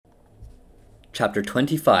Chapter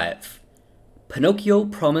 25. Pinocchio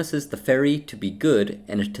promises the fairy to be good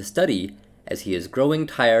and to study, as he is growing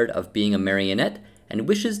tired of being a marionette and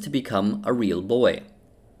wishes to become a real boy.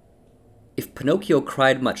 If Pinocchio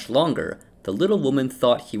cried much longer, the little woman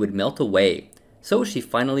thought he would melt away, so she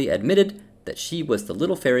finally admitted that she was the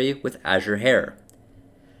little fairy with azure hair.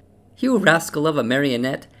 "You rascal of a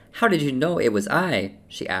marionette, how did you know it was I?"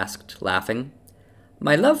 she asked, laughing.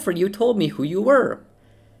 "My love for you told me who you were.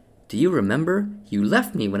 Do you remember? You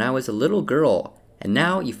left me when I was a little girl, and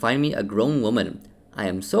now you find me a grown woman. I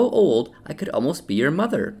am so old I could almost be your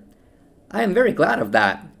mother. I am very glad of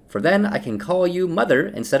that, for then I can call you mother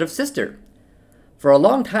instead of sister. For a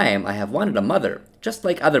long time I have wanted a mother, just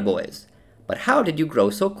like other boys. But how did you grow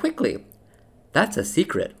so quickly?" "That's a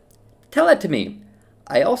secret." "Tell it to me.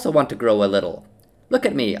 I also want to grow a little. Look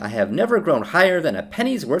at me, I have never grown higher than a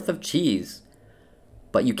penny's worth of cheese."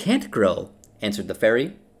 "But you can't grow," answered the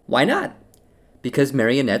fairy. "Why not?" "Because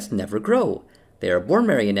marionettes never grow. They are born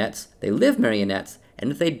marionettes, they live marionettes,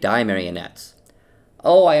 and they die marionettes."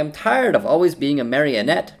 "Oh, I am tired of always being a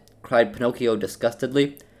marionette," cried Pinocchio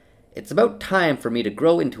disgustedly. "It's about time for me to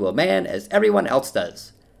grow into a man as everyone else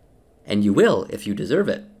does." "And you will, if you deserve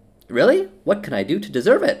it." "Really? What can I do to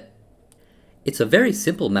deserve it?" "It's a very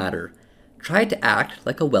simple matter. Try to act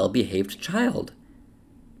like a well-behaved child."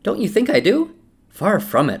 "Don't you think I do?" "Far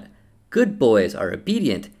from it. Good boys are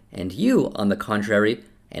obedient, and you, on the contrary,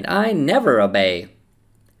 and I never obey.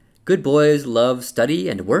 Good boys love study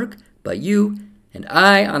and work, but you, and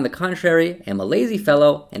I, on the contrary, am a lazy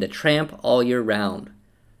fellow and a tramp all year round.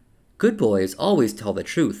 Good boys always tell the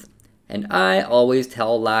truth, and I always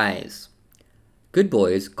tell lies. Good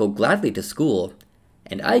boys go gladly to school,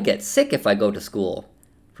 and I get sick if I go to school.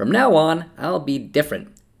 From now on, I'll be different.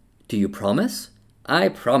 Do you promise?" "I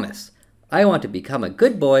promise. I want to become a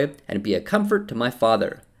good boy and be a comfort to my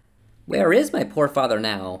father." "Where is my poor father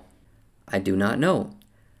now?" "I do not know."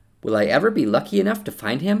 "Will I ever be lucky enough to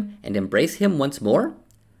find him and embrace him once more?"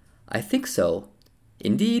 "I think so.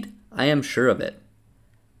 Indeed, I am sure of it."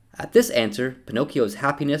 At this answer, Pinocchio's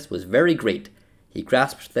happiness was very great. He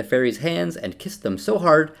grasped the fairy's hands and kissed them so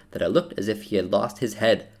hard that it looked as if he had lost his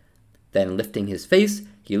head. Then, lifting his face,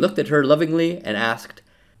 he looked at her lovingly and asked,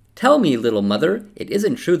 "Tell me, little mother, it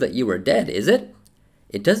isn't true that you are dead, is it?"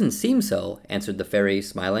 "It doesn't seem so," answered the fairy,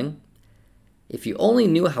 smiling. "If you only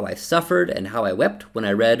knew how I suffered and how I wept when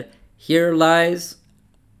I read, 'Here lies—'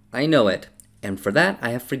 I know it, and for that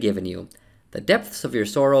I have forgiven you. The depths of your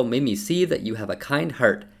sorrow made me see that you have a kind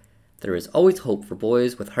heart. There is always hope for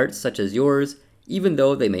boys with hearts such as yours, even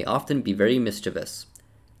though they may often be very mischievous.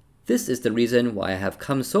 This is the reason why I have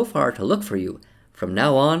come so far to look for you. From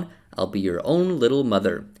now on, I'll be your own little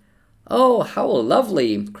mother." "Oh, how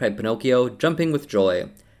lovely!" cried Pinocchio, jumping with joy.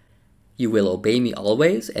 "You will obey me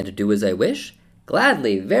always and do as I wish?"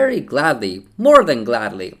 "Gladly, very gladly, more than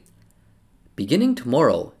gladly." "Beginning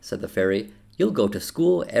tomorrow," said the fairy, "you'll go to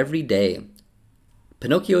school every day."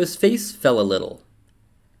 Pinocchio's face fell a little.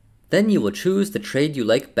 "Then you will choose the trade you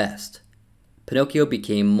like best." Pinocchio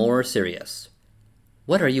became more serious.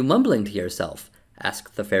 "What are you mumbling to yourself?"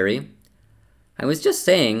 asked the fairy. "I was just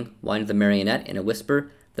saying," whined the marionette in a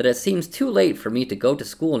whisper, "that it seems too late for me to go to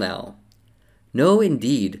school now." "No,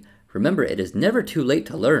 indeed. Remember, it is never too late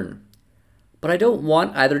to learn." "But I don't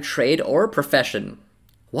want either trade or profession."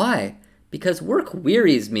 "Why?" "Because work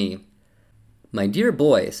wearies me." "My dear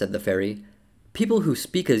boy," said the fairy, "people who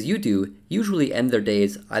speak as you do usually end their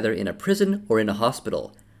days either in a prison or in a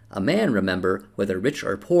hospital. A man, remember, whether rich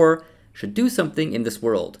or poor, should do something in this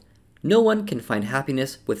world. No one can find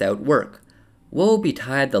happiness without work. Woe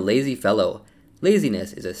betide the lazy fellow.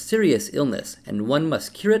 Laziness is a serious illness, and one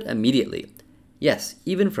must cure it immediately. Yes,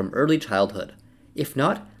 even from early childhood. If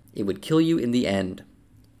not, it would kill you in the end."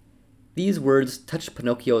 These words touched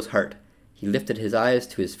Pinocchio's heart. He lifted his eyes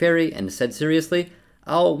to his fairy and said seriously,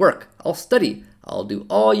 "I'll work, I'll study, I'll do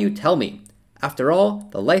all you tell me. After all,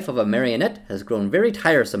 the life of a marionette has grown very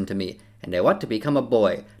tiresome to me, and I want to become a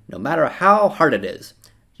boy, no matter how hard it is.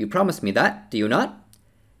 You promise me that, do you not?"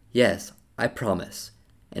 "Yes, I promise.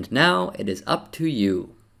 And now it is up to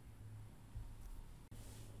you."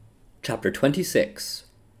 Chapter 26.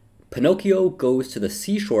 Pinocchio goes to the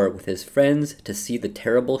seashore with his friends to see the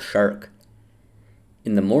terrible shark.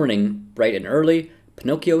 In the morning, bright and early,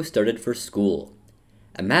 Pinocchio started for school.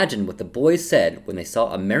 Imagine what the boys said when they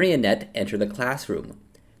saw a marionette enter the classroom.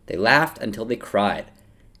 They laughed until they cried.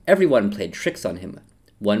 Everyone played tricks on him.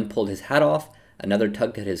 One pulled his hat off, another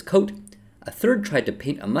tugged at his coat, a third tried to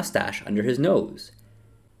paint a mustache under his nose.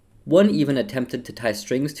 One even attempted to tie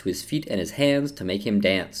strings to his feet and his hands to make him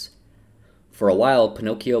dance. For a while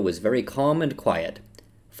Pinocchio was very calm and quiet.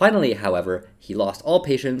 Finally, however, he lost all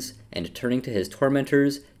patience, and turning to his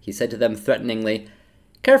tormentors, he said to them threateningly,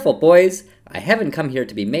 "Careful, boys! I haven't come here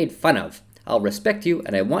to be made fun of. I'll respect you,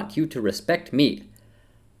 and I want you to respect me."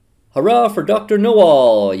 "Hurrah for Dr.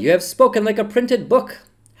 Know-all! You have spoken like a printed book!"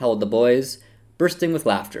 howled the boys, bursting with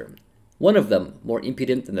laughter. One of them, more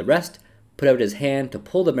impudent than the rest, put out his hand to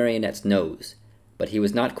pull the marionette's nose, but he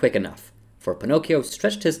was not quick enough, for Pinocchio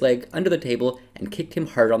stretched his leg under the table and kicked him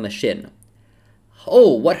hard on the shin.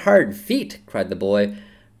 "Oh, what hard feet!" cried the boy,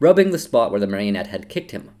 rubbing the spot where the marionette had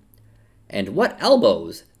kicked him. "And what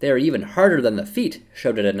elbows! They are even harder than the feet,"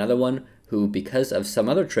 shouted another one, who, because of some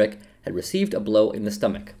other trick, had received a blow in the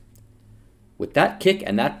stomach. With that kick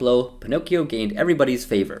and that blow, Pinocchio gained everybody's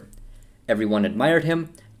favor. Everyone admired him,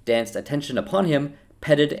 danced attention upon him,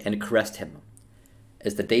 petted and caressed him.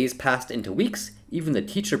 As the days passed into weeks, even the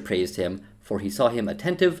teacher praised him, for he saw him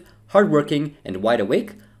attentive, hard-working, and wide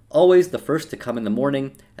awake, always the first to come in the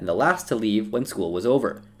morning and the last to leave when school was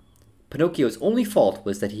over. Pinocchio's only fault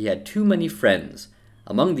was that he had too many friends.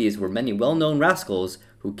 Among these were many well-known rascals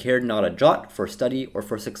who cared not a jot for study or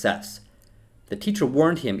for success. The teacher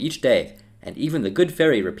warned him each day, and even the good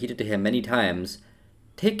fairy repeated to him many times,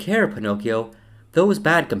 "Take care, Pinocchio. Those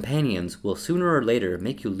bad companions will sooner or later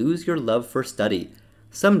make you lose your love for study.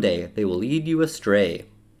 Some day they will lead you astray."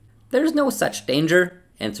 "There's no such danger,"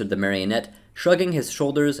 answered the marionette, shrugging his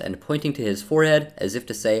shoulders and pointing to his forehead as if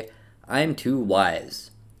to say, "I'm too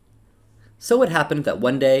wise." So it happened that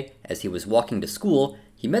one day, as he was walking to school,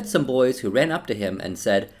 he met some boys who ran up to him and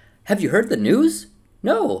said, "Have you heard the news?"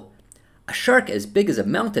 "No." "A shark as big as a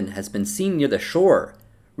mountain has been seen near the shore."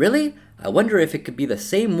 "Really? I wonder if it could be the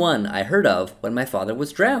same one I heard of when my father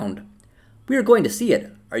was drowned." "We are going to see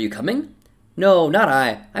it. Are you coming?" "No, not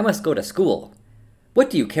I. I must go to school." "What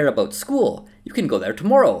do you care about school? You can go there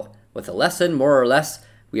tomorrow. With a lesson, more or less,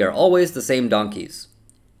 we are always the same donkeys."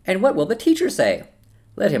 "And what will the teacher say?"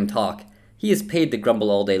 "Let him talk. He is paid to grumble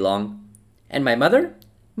all day long." "And my mother?"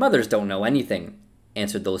 "Mothers don't know anything,"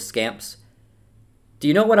 answered those scamps. "Do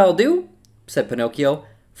you know what I'll do?" said Pinocchio.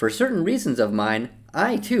 "For certain reasons of mine,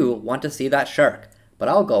 I, too, want to see that shark, but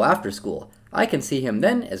I'll go after school. I can see him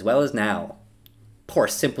then as well as now." "Poor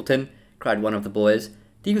simpleton!" cried one of the boys.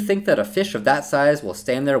 "Do you think that a fish of that size will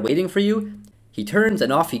stand there waiting for you? He turns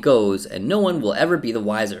and off he goes, and no one will ever be the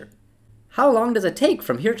wiser." "How long does it take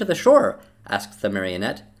from here to the shore?" asked the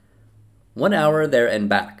marionette. 1 hour there and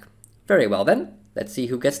back." "Very well then, let's see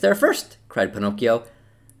who gets there first," cried Pinocchio.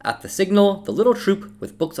 At the signal, the little troop,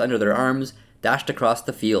 with books under their arms, dashed across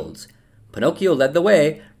the fields. Pinocchio led the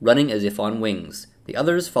way, running as if on wings, the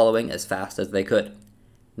others following as fast as they could.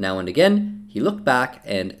 Now and again, he looked back,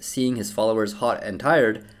 and, seeing his followers hot and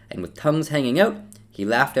tired, and with tongues hanging out, he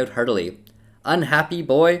laughed out heartily. Unhappy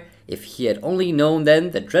boy, if he had only known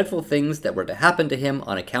then the dreadful things that were to happen to him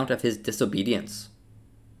on account of his disobedience.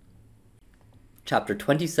 Chapter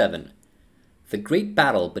 27. The great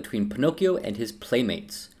battle between Pinocchio and his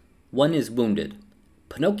playmates. One is wounded.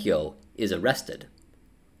 Pinocchio is arrested.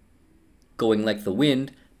 Going like the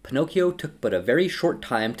wind, Pinocchio took but a very short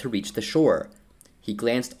time to reach the shore. He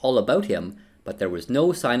glanced all about him, but there was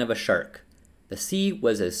no sign of a shark. The sea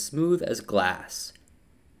was as smooth as glass.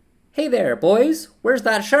 "Hey there, boys, where's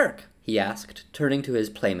that shark?" he asked, turning to his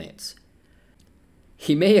playmates.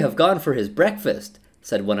 "He may have gone for his breakfast,"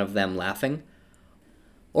 said one of them, laughing.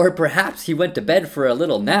 "Or perhaps he went to bed for a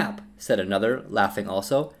little nap," said another, laughing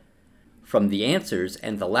also. From the answers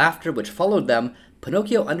and the laughter which followed them,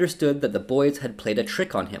 Pinocchio understood that the boys had played a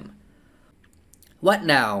trick on him. "What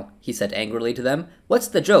now?" he said angrily to them. "What's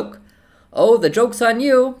the joke?" "Oh, the joke's on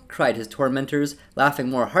you!" cried his tormentors, laughing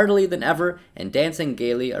more heartily than ever and dancing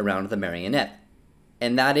gaily around the marionette.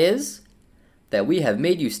 "And that is?" "That we have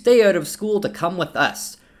made you stay out of school to come with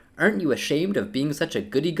us. Aren't you ashamed of being such a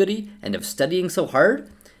goody-goody and of studying so hard?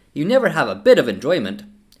 You never have a bit of enjoyment."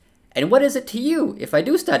 "And what is it to you if I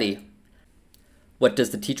do study?" "What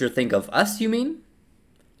does the teacher think of us, you mean?"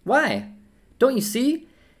 "Why? Don't you see?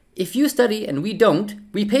 If you study and we don't,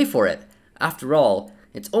 we pay for it. After all,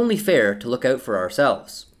 it's only fair to look out for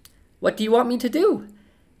ourselves." "What do you want me to do?"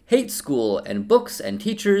 "Hate school and books and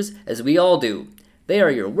teachers, as we all do. They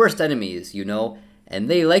are your worst enemies, you know, and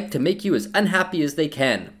they like to make you as unhappy as they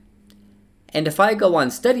can." "And if I go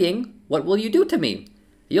on studying, what will you do to me?"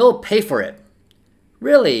 "You'll pay for it."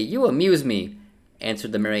 "Really, you amuse me,"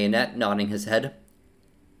 answered the marionette, nodding his head.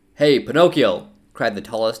 "Hey, Pinocchio!" cried the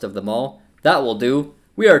tallest of them all. "That will do.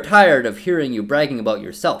 We are tired of hearing you bragging about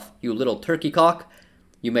yourself, you little turkey cock.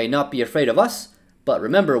 You may not be afraid of us, but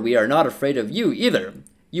remember we are not afraid of you either.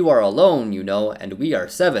 You are alone, you know, and we are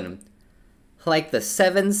 7. "Like the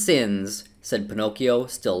 7 sins," said Pinocchio,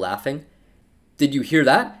 still laughing. Did you hear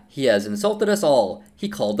that? He has insulted us all. He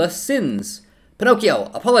called us sins. Pinocchio,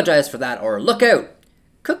 apologize for that, or look out!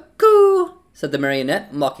 Cuckoo, said the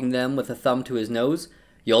marionette, mocking them with a thumb to his nose.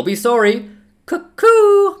 You'll be sorry.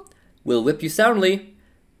 Cuckoo! We'll whip you soundly.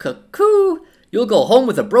 Cuckoo! You'll go home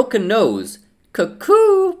with a broken nose.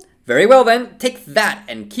 Cuckoo! Very well then, take that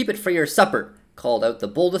and keep it for your supper, called out the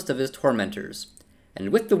boldest of his tormentors. And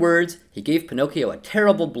with the words, he gave Pinocchio a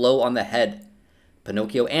terrible blow on the head.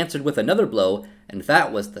 Pinocchio answered with another blow, and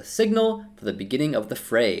that was the signal for the beginning of the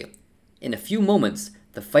fray. In a few moments,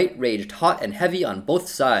 the fight raged hot and heavy on both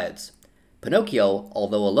sides. Pinocchio,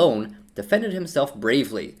 although alone, defended himself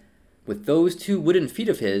bravely. With those 2 wooden feet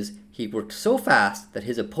of his, he worked so fast that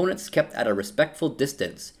his opponents kept at a respectful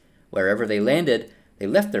distance. Wherever they landed, they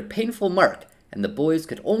left their painful mark, and the boys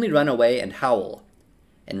could only run away and howl.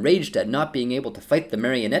 Enraged at not being able to fight the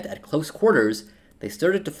marionette at close quarters, they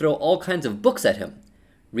started to throw all kinds of books at him.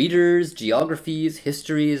 Readers, geographies,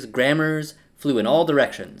 histories, grammars flew in all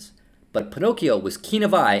directions. But Pinocchio was keen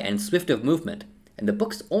of eye and swift of movement, and the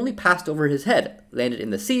books only passed over his head, landed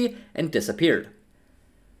in the sea, and disappeared.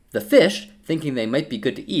 The fish, thinking they might be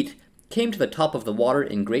good to eat, came to the top of the water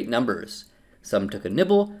in great numbers. Some took a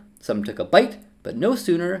nibble, some took a bite, but no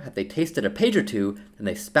sooner had they tasted a page or 2 than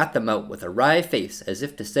they spat them out with a wry face, as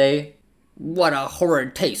if to say, What a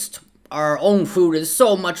horrid taste! Our own food is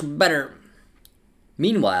so much better!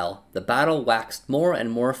 Meanwhile, the battle waxed more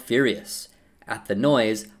and more furious. At the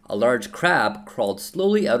noise, a large crab crawled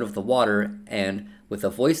slowly out of the water, and, with a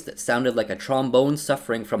voice that sounded like a trombone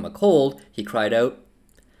suffering from a cold, he cried out,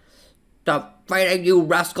 Stop fighting, you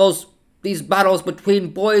rascals! These battles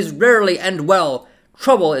between boys rarely end well.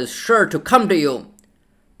 Trouble is sure to come to you.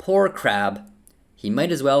 Poor crab. He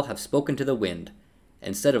might as well have spoken to the wind.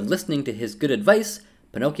 Instead of listening to his good advice,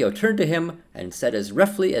 Pinocchio turned to him and said as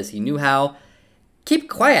roughly as he knew how, Keep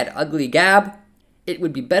quiet, ugly Gab. It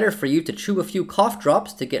would be better for you to chew a few cough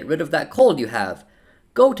drops to get rid of that cold you have.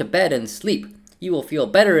 Go to bed and sleep. You will feel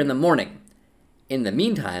better in the morning. In the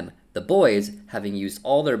meantime, the boys, having used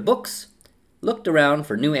all their books, looked around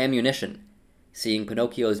for new ammunition. Seeing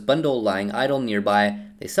Pinocchio's bundle lying idle nearby,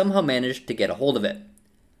 they somehow managed to get a hold of it.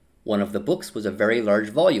 One of the books was a very large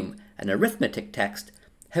volume, an arithmetic text,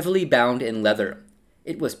 heavily bound in leather.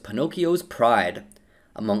 It was Pinocchio's pride.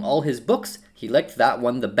 Among all his books, he liked that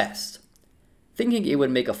one the best. Thinking it would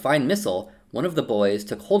make a fine missile, one of the boys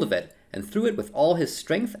took hold of it and threw it with all his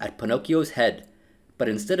strength at Pinocchio's head. But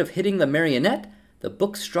instead of hitting the marionette, the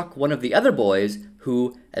book struck one of the other boys,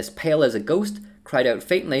 who, as pale as a ghost, cried out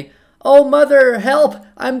faintly, Oh, mother, help!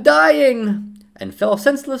 I'm dying! And fell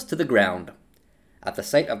senseless to the ground. At the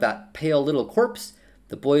sight of that pale little corpse,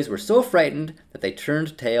 the boys were so frightened that they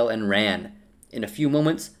turned tail and ran. In a few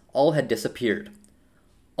moments, all had disappeared.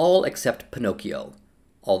 All except Pinocchio.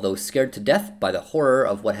 Although scared to death by the horror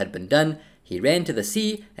of what had been done, he ran to the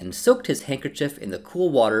sea and soaked his handkerchief in the cool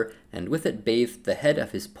water and with it bathed the head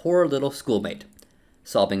of his poor little schoolmate.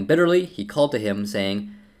 Sobbing bitterly, he called to him,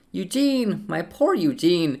 saying, Eugene, my poor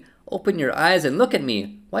Eugene, open your eyes and look at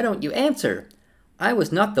me. Why don't you answer? I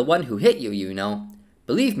was not the one who hit you, you know.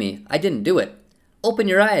 Believe me, I didn't do it. Open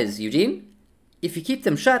your eyes, Eugene. If you keep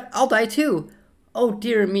them shut, I'll die too. Oh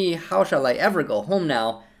dear me, how shall I ever go home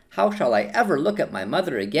now? How shall I ever look at my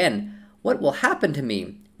mother again? What will happen to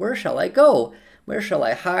me? Where shall I go? Where shall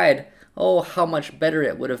I hide? Oh, how much better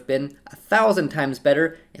it would have been, 1,000 times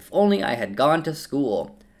better, if only I had gone to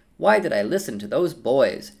school. Why did I listen to those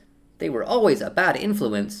boys? They were always a bad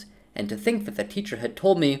influence, and to think that the teacher had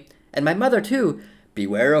told me, and my mother too,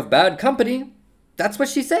 beware of bad company. That's what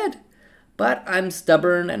she said. But I'm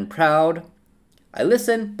stubborn and proud. I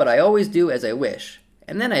listen, but I always do as I wish,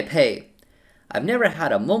 and then I pay. I've never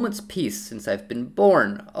had a moment's peace since I've been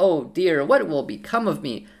born. Oh dear, what will become of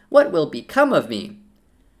me? What will become of me?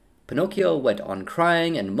 Pinocchio went on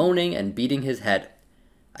crying and moaning and beating his head.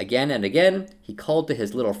 Again and again he called to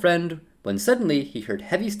his little friend, when suddenly he heard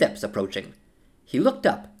heavy steps approaching. He looked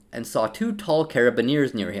up and saw 2 tall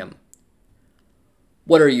carabineers near him.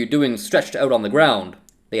 What are you doing stretched out on the ground?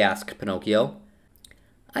 They asked Pinocchio.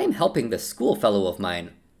 I am helping this schoolfellow of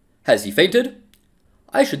mine. Has he fainted?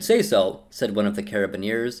 I should say so, said one of the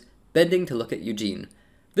carabineers, bending to look at Eugene.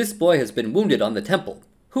 This boy has been wounded on the temple.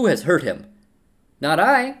 Who has hurt him? Not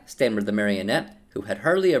I, stammered the marionette, who had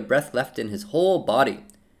hardly a breath left in his whole body.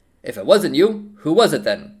 If it wasn't you, who was it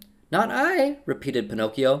then? Not I, repeated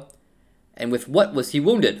Pinocchio. And with what was he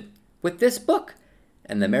wounded? With this book.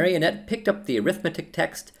 And the marionette picked up the arithmetic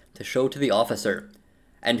text to show to the officer.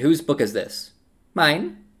 And whose book is this?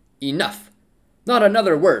 Mine. Enough. Not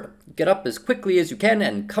another word. Get up as quickly as you can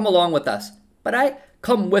and come along with us.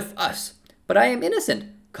 Come with us. But I am innocent.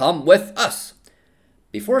 Come with us.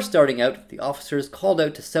 Before starting out, the officers called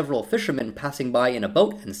out to several fishermen passing by in a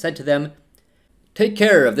boat and said to them, "Take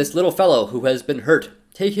care of this little fellow who has been hurt.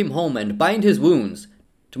 Take him home and bind his wounds.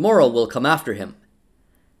 Tomorrow we'll come after him."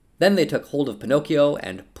 Then they took hold of Pinocchio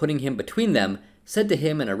and, putting him between them, said to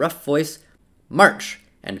him in a rough voice, "March,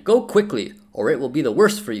 and go quickly, or it will be the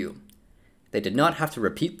worse for you." They did not have to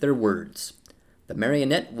repeat their words. The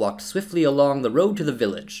marionette walked swiftly along the road to the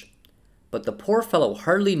village. But the poor fellow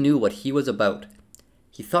hardly knew what he was about.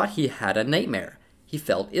 He thought he had a nightmare. He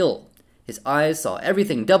felt ill. His eyes saw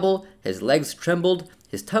everything double, his legs trembled,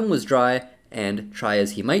 his tongue was dry, and, try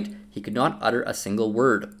as he might, he could not utter a single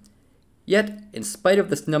word. Yet, in spite of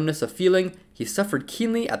this numbness of feeling, he suffered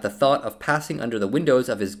keenly at the thought of passing under the windows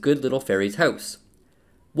of his good little fairy's house.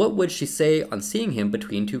 What would she say on seeing him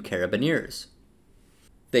between two carabineers?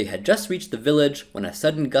 They had just reached the village when a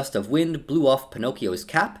sudden gust of wind blew off Pinocchio's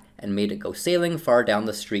cap and made it go sailing far down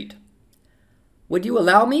the street. "Would you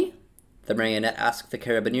allow me," the marionette asked the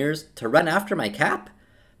carabineers, "to run after my cap?"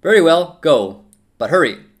 "Very well, go, but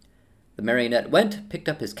hurry." The marionette went, picked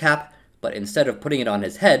up his cap, but instead of putting it on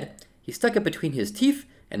his head, he stuck it between his teeth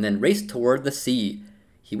and then raced toward the sea.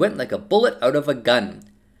 He went like a bullet out of a gun.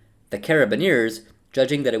 The carabineers,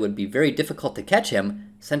 judging that it would be very difficult to catch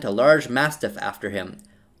him, sent a large mastiff after him,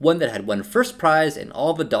 one that had won first prize in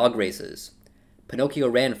all the dog races. Pinocchio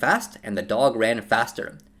ran fast, and the dog ran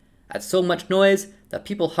faster. At so much noise, the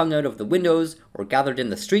people hung out of the windows or gathered in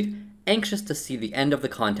the street, anxious to see the end of the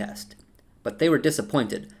contest. But they were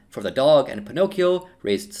disappointed, for the dog and Pinocchio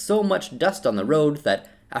raised so much dust on the road that,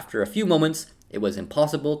 after a few moments, it was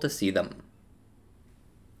impossible to see them.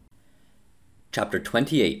 Chapter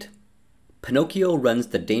 28. Pinocchio runs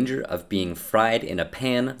the danger of being fried in a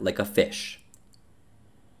pan like a fish.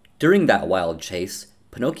 During that wild chase,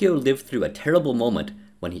 Pinocchio lived through a terrible moment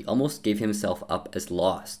when he almost gave himself up as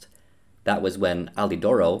lost. That was when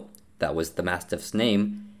Alidoro, that was the mastiff's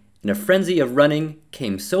name, in a frenzy of running,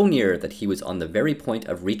 came so near that he was on the very point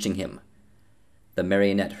of reaching him. The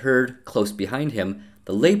marionette heard, close behind him,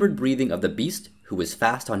 the labored breathing of the beast, who was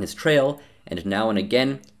fast on his trail, and now and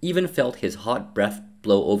again even felt his hot breath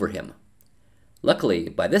blow over him. Luckily,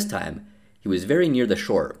 by this time, he was very near the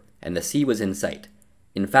shore, and the sea was in sight.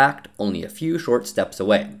 In fact, only a few short steps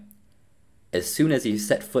away. As soon as he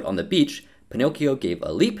set foot on the beach, Pinocchio gave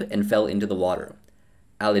a leap and fell into the water.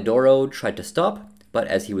 Alidoro tried to stop, but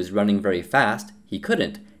as he was running very fast, he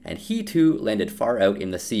couldn't, and he too landed far out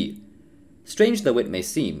in the sea. Strange though it may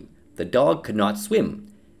seem, the dog could not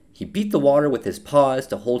swim. He beat the water with his paws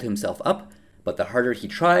to hold himself up, but the harder he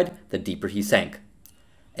tried, the deeper he sank.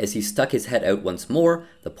 As he stuck his head out once more,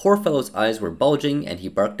 the poor fellow's eyes were bulging, and he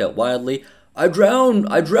barked out wildly, "I drown!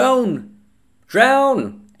 I drown!"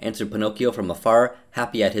 "Drown!" answered Pinocchio from afar,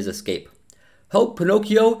 happy at his escape. "Help,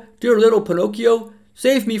 Pinocchio! Dear little Pinocchio!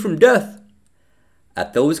 Save me from death!"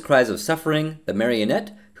 At those cries of suffering, the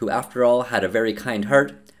marionette, who after all had a very kind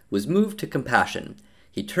heart, was moved to compassion.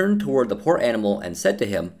 He turned toward the poor animal and said to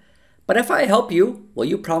him, "But if I help you, will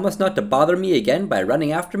you promise not to bother me again by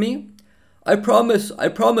running after me?" I promise,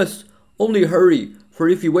 only hurry, for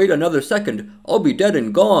if you wait another second, I'll be dead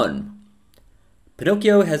and gone."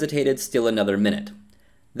 Pinocchio hesitated still another minute.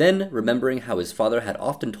 Then, remembering how his father had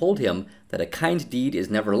often told him that a kind deed is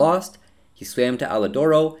never lost, he swam to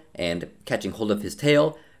Alidoro and, catching hold of his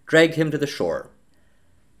tail, dragged him to the shore.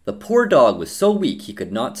 The poor dog was so weak he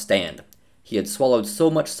could not stand. He had swallowed so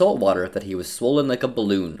much salt water that he was swollen like a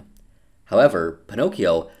balloon. However,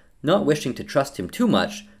 Pinocchio, not wishing to trust him too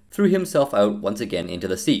much, threw himself out once again into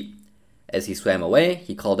the sea. As he swam away,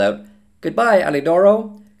 he called out, "Goodbye,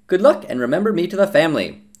 Alidoro. Good luck, and remember me to the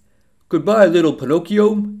family." "Goodbye, little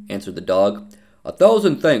Pinocchio," answered the dog. "A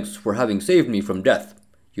thousand thanks for having saved me from death.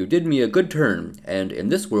 You did me a good turn, and in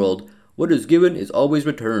this world, what is given is always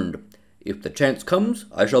returned. If the chance comes,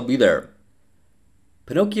 I shall be there."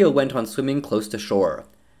 Pinocchio went on swimming close to shore.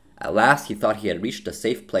 At last he thought he had reached a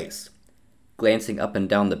safe place. Glancing up and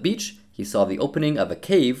down the beach, he saw the opening of a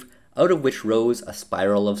cave, out of which rose a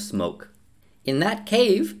spiral of smoke. "In that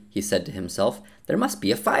cave," he said to himself, "there must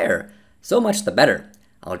be a fire. So much the better.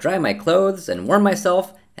 I'll dry my clothes and warm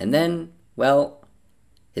myself, and then, well..."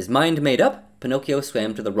 His mind made up, Pinocchio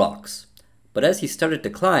swam to the rocks. But as he started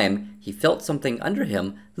to climb, he felt something under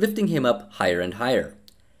him, lifting him up higher and higher.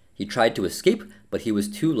 He tried to escape, but he was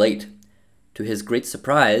too late. To his great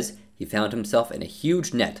surprise, he found himself in a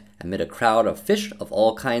huge net amid a crowd of fish of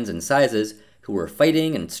all kinds and sizes who were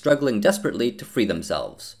fighting and struggling desperately to free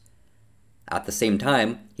themselves. At the same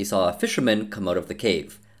time, he saw a fisherman come out of the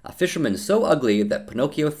cave, a fisherman so ugly that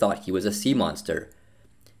Pinocchio thought he was a sea monster.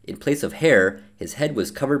 In place of hair, his head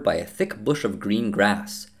was covered by a thick bush of green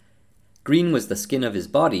grass. Green was the skin of his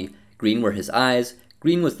body, green were his eyes,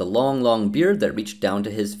 green was the long, long beard that reached down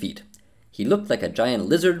to his feet. He looked like a giant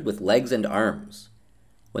lizard with legs and arms.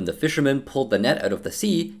 When the fisherman pulled the net out of the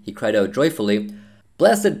sea, he cried out joyfully,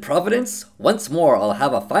 "Blessed Providence! Once more I'll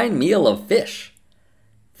have a fine meal of fish!"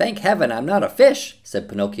 "Thank heaven I'm not a fish," said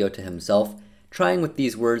Pinocchio to himself, trying with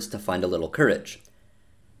these words to find a little courage.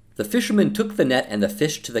 The fisherman took the net and the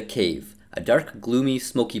fish to the cave, a dark, gloomy,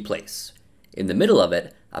 smoky place. In the middle of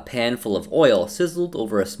it, a pan full of oil sizzled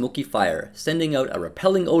over a smoky fire, sending out a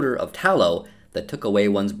repelling odor of tallow that took away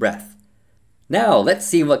one's breath. "Now let's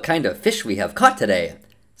see what kind of fish we have caught today,"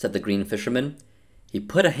 said the green fisherman. He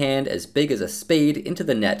put a hand as big as a spade into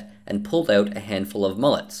the net and pulled out a handful of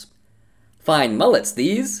mullets. "Fine mullets,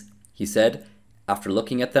 these," he said, after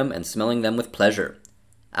looking at them and smelling them with pleasure.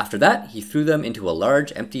 After that, he threw them into a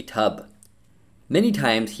large empty tub. Many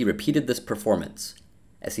times he repeated this performance.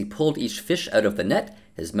 As he pulled each fish out of the net,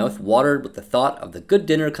 his mouth watered with the thought of the good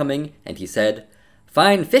dinner coming, and he said,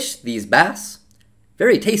 "Fine fish, these bass.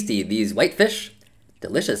 Very tasty, these whitefish.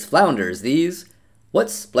 Delicious flounders, these. What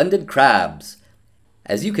splendid crabs."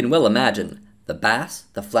 As you can well imagine, the bass,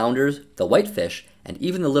 the flounders, the whitefish, and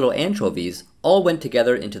even the little anchovies all went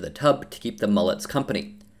together into the tub to keep the mullets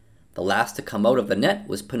company. The last to come out of the net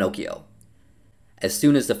was Pinocchio. As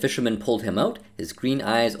soon as the fisherman pulled him out, his green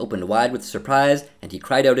eyes opened wide with surprise, and he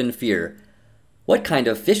cried out in fear, "What kind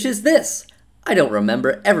of fish is this? I don't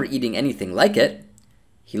remember ever eating anything like it."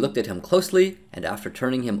 He looked at him closely, and after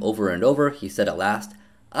turning him over and over, he said at last,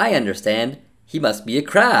 "I understand. He must be a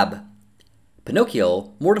crab."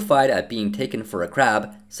 Pinocchio, mortified at being taken for a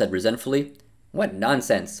crab, said resentfully, "What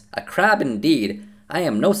nonsense! A crab indeed! I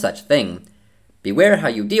am no such thing. Beware how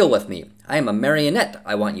you deal with me. I am a marionette,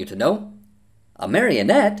 I want you to know." "A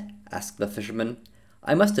marionette?" asked the fisherman.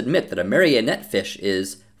 "I must admit that a marionette fish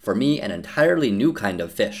is, for me, an entirely new kind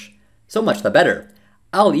of fish. So much the better.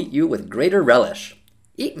 I'll eat you with greater relish."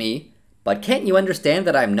 "Eat me? But can't you understand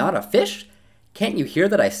that I'm not a fish? Can't you hear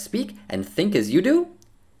that I speak and think as you do?"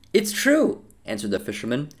 "It's true," answered the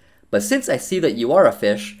fisherman, "but since I see that you are a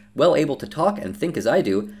fish, well able to talk and think as I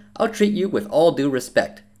do, I'll treat you with all due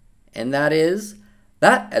respect. And that is,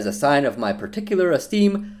 that as a sign of my particular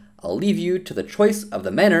esteem, I'll leave you to the choice of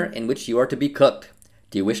the manner in which you are to be cooked.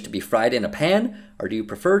 Do you wish to be fried in a pan, or do you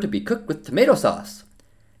prefer to be cooked with tomato sauce?"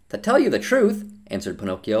 "To tell you the truth," answered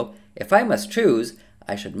Pinocchio, "if I must choose,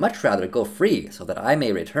 I should much rather go free so that I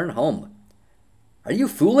may return home." "Are you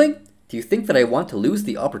fooling? Do you think that I want to lose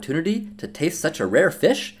the opportunity to taste such a rare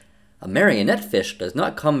fish? A marionette fish does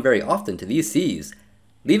not come very often to these seas.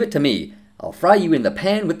 Leave it to me. I'll fry you in the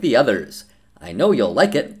pan with the others. I know you'll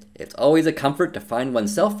like it. It's always a comfort to find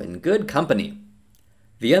oneself in good company."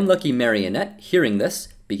 The unlucky marionette, hearing this,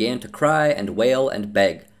 began to cry and wail and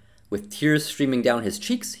beg. With tears streaming down his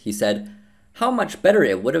cheeks, he said, "How much better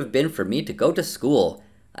it would have been for me to go to school.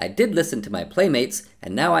 I did listen to my playmates,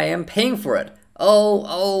 and now I am paying for it. Oh,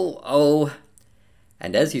 oh, oh."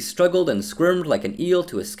 And as he struggled and squirmed like an eel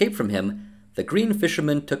to escape from him, the green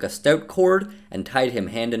fisherman took a stout cord and tied him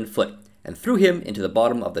hand and foot, and threw him into the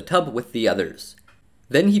bottom of the tub with the others.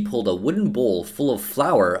 Then he pulled a wooden bowl full of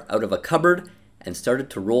flour out of a cupboard and started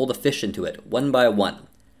to roll the fish into it, one by one.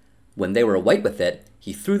 When they were white with it,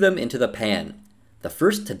 he threw them into the pan. The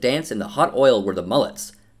first to dance in the hot oil were the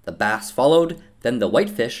mullets. The bass followed, then the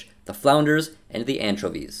whitefish, the flounders, and the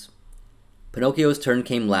anchovies. Pinocchio's turn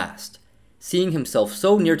came last. Seeing himself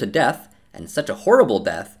so near to death, and such a horrible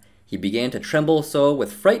death, he began to tremble so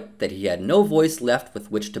with fright that he had no voice left with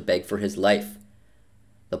which to beg for his life.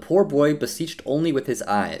 The poor boy beseeched only with his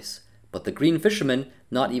eyes, but the green fisherman,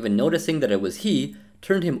 not even noticing that it was he,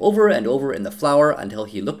 turned him over and over in the flour until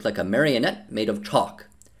he looked like a marionette made of chalk.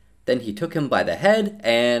 Then he took him by the head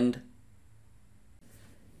and...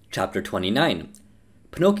 Chapter 29.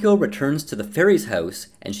 Pinocchio returns to the fairy's house,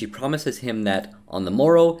 and she promises him that, on the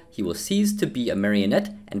morrow, he will cease to be a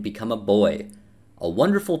marionette and become a boy. A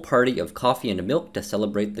wonderful party of coffee and milk to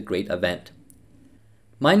celebrate the great event.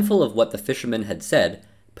 Mindful of what the fisherman had said,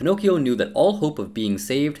 Pinocchio knew that all hope of being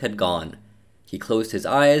saved had gone. He closed his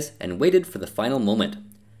eyes and waited for the final moment.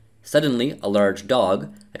 Suddenly, a large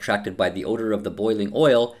dog, attracted by the odor of the boiling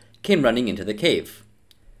oil, came running into the cave.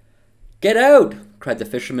 "Get out!" cried the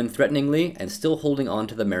fisherman threateningly, and still holding on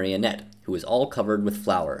to the marionette, who was all covered with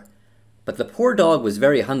flour. But the poor dog was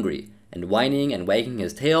very hungry, and whining and wagging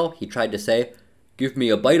his tail, he tried to say, "Give me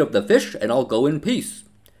a bite of the fish, and I'll go in peace."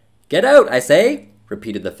 "Get out, I say!"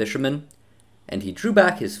 repeated the fisherman, and he drew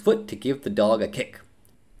back his foot to give the dog a kick.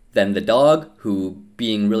 Then the dog, who,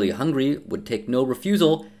 being really hungry, would take no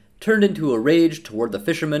refusal, turned into a rage toward the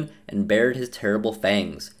fisherman and bared his terrible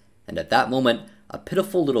fangs, and at that moment a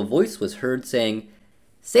pitiful little voice was heard saying,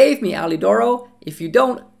 "Save me, Alidoro! If you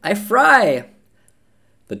don't, I fry!"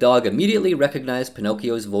 The dog immediately recognized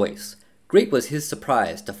Pinocchio's voice. Great was his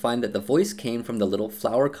surprise to find that the voice came from the little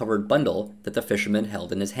flour-covered bundle that the fisherman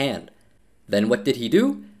held in his hand. Then what did he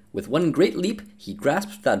do? With one great leap, he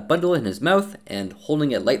grasped that bundle in his mouth and,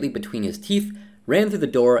 holding it lightly between his teeth, ran through the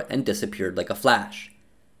door and disappeared like a flash.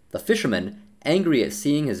 The fisherman, angry at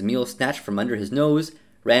seeing his meal snatched from under his nose,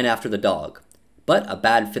 ran after the dog. But a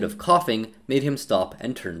bad fit of coughing made him stop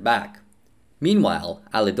and turn back. Meanwhile,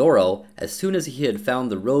 Alidoro, as soon as he had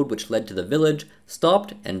found the road which led to the village,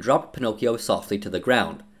 stopped and dropped Pinocchio softly to the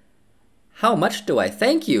ground. "How much do I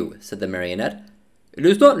thank you?" said the marionette. "It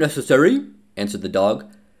is not necessary," answered the dog.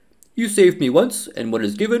 "You saved me once, and what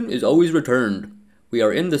is given is always returned. We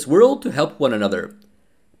are in this world to help one another."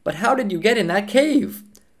 "But how did you get in that cave?"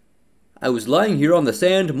 "I was lying here on the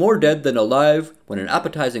sand more dead than alive when an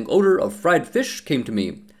appetizing odor of fried fish came to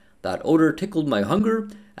me. That odor tickled my hunger,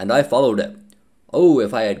 and I followed it. Oh,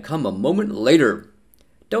 if I had come a moment later!"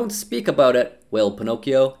 "Don't speak about it," wailed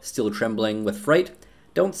Pinocchio, still trembling with fright.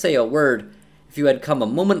 "Don't say a word. If you had come a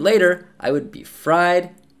moment later, I would be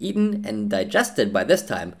fried, eaten, and digested by this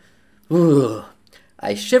time. Ugh!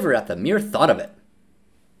 I shiver at the mere thought of it."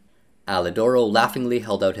 Alidoro laughingly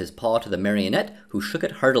held out his paw to the marionette, who shook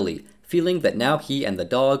it heartily, feeling that now he and the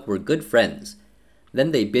dog were good friends.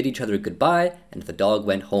 Then they bid each other goodbye, and the dog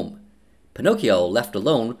went home. Pinocchio, left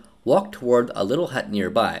alone, walked toward a little hut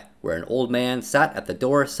nearby, where an old man sat at the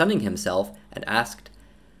door sunning himself, and asked,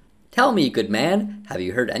 "Tell me, good man, have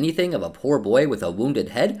you heard anything of a poor boy with a wounded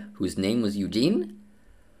head, whose name was Eugene?"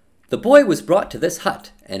 "The boy was brought to this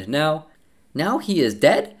hut, and now—" "Now he is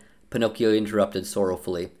dead?" Pinocchio interrupted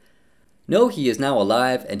sorrowfully. "No, he is now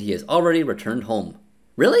alive, and he has already returned home."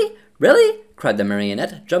 "Really? Really?" cried the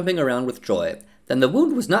marionette, jumping around with joy. "Then the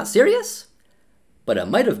wound was not serious?" "But it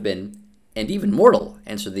might have been, and even mortal,"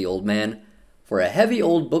 answered the old man, "for a heavy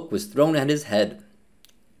old book was thrown at his head."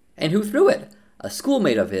 "And who threw it?" "A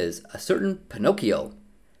schoolmate of his, a certain Pinocchio."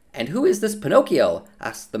 "And who is this Pinocchio?"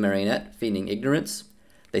 asked the marionette, feigning ignorance.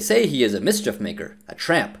 "They say he is a mischief-maker, a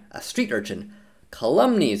tramp, a street urchin.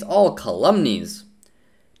 Calumnies, all calumnies."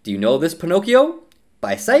 "Do you know this Pinocchio?"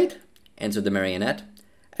 "By sight," answered the marionette.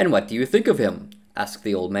 "And what do you think of him?" asked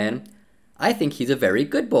the old man. "I think he's a very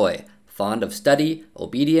good boy, fond of study,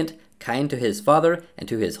 obedient, kind to his father and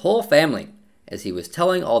to his whole family." As he was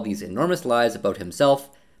telling all these enormous lies about himself,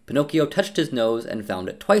 Pinocchio touched his nose and found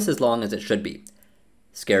it twice as long as it should be.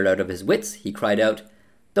 Scared out of his wits, he cried out,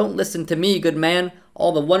 "Don't listen to me, good man.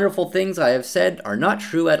 All the wonderful things I have said are not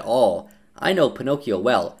true at all. I know Pinocchio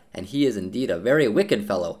well, and he is indeed a very wicked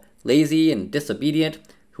fellow, lazy and disobedient,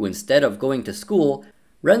 who instead of going to school,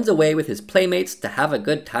 runs away with his playmates to have a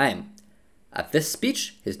good time." At this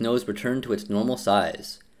speech, his nose returned to its normal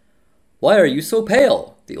size. "Why are you so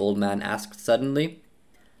pale?" the old man asked suddenly.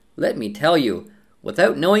 "Let me tell you.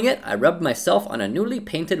 Without knowing it, I rubbed myself on a newly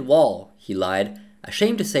painted wall," he lied,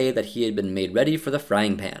 ashamed to say that he had been made ready for the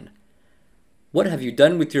frying pan. "What have you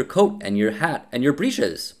done with your coat and your hat and your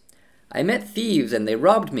breeches?" "I met thieves, and they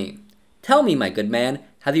robbed me." "Tell me, my good man,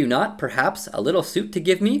 have you not, perhaps, a little suit to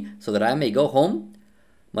give me, so that I may go home?"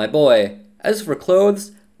 "My boy, as for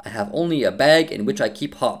clothes, I have only a bag in which I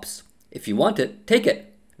keep hops. If you want it, take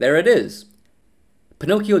it. There it is."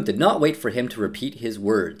 Pinocchio did not wait for him to repeat his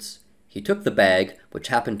words. He took the bag, which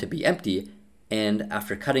happened to be empty, and,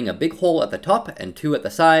 after cutting a big hole at the top and two at the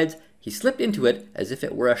sides, he slipped into it as if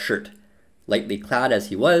it were a shirt. Lightly clad as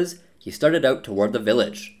he was, he started out toward the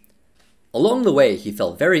village. Along the way, he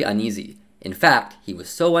felt very uneasy. In fact, he was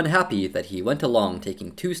so unhappy that he went along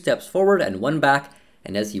taking 2 steps forward and 1 back,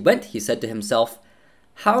 and as he went, he said to himself,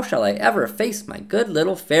 "How shall I ever face my good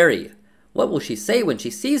little fairy? What will she say when she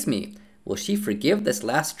sees me? Will she forgive this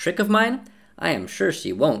last trick of mine? I am sure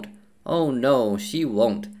she won't. Oh no, she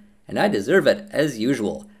won't. And I deserve it, as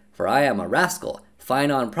usual, for I am a rascal, fine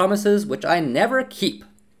on promises which I never keep."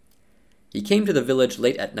 He came to the village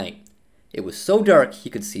late at night. It was so dark he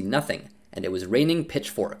could see nothing, and it was raining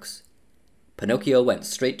pitchforks. Pinocchio went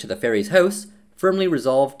straight to the fairy's house, firmly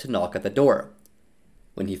resolved to knock at the door.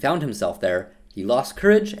 When he found himself there, he lost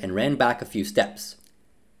courage and ran back a few steps.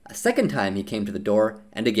 A second time he came to the door,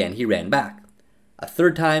 and again he ran back. A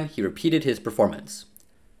third time he repeated his performance.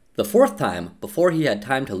 The fourth time, before he had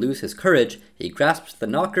time to lose his courage, he grasped the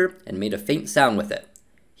knocker and made a faint sound with it.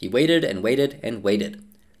 He waited and waited and waited.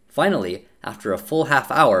 Finally, after a full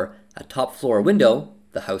half-hour, a top-floor window,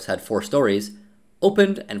 the house had 4 stories,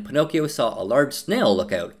 opened and Pinocchio saw a large snail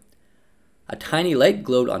look out. A tiny light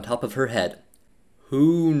glowed on top of her head.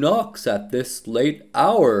 "Who knocks at this late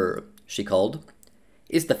hour?" she called.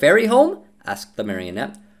 "Is the fairy home?" asked the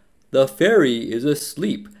marionette. "The fairy is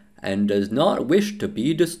asleep and does not wish to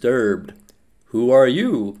be disturbed. Who are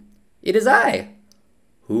you?" "It is I."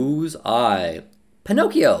 "Who's I?"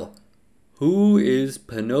 "Pinocchio." "Who is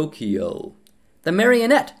Pinocchio?" "The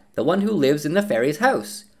marionette, the one who lives in the fairy's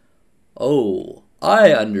house." "Oh,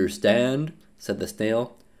 I understand," said the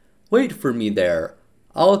snail. "Wait for me there.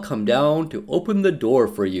 I'll come down to open the door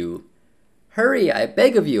for you." "Hurry, I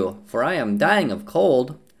beg of you, for I am dying of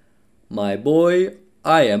cold." "My boy,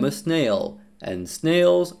 I am a snail, and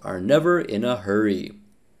snails are never in a hurry."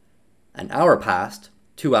 An hour passed,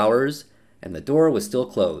 2 hours, and the door was still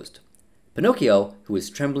closed. Pinocchio, who was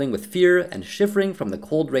trembling with fear and shivering from the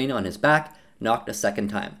cold rain on his back, knocked a second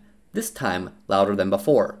time, this time louder than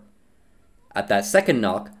before. At that second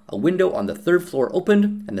knock, a window on the third floor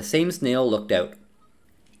opened, and the same snail looked out.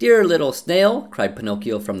 "Dear little snail," cried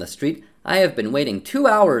Pinocchio from the street, "I have been waiting 2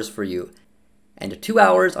 hours for you, and 2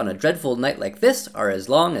 hours on a dreadful night like this are as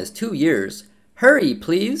long as 2 years. Hurry,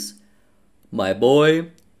 please." "My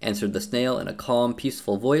boy," answered the snail in a calm,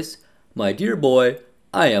 peaceful voice, "my dear boy,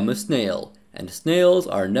 I am a snail, and snails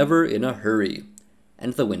are never in a hurry."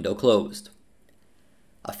 And the window closed.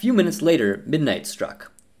 A few minutes later, midnight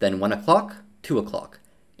struck, then 1 o'clock, 2 o'clock,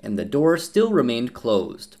 and the door still remained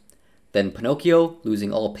closed. Then Pinocchio,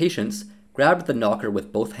 losing all patience, grabbed the knocker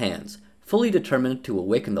with both hands, fully determined to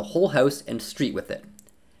awaken the whole house and street with it.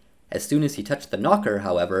 As soon as he touched the knocker,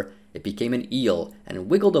 however, it became an eel and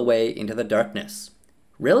wiggled away into the darkness.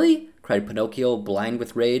 "Really?" cried Pinocchio, blind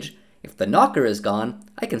with rage. "If the knocker is gone,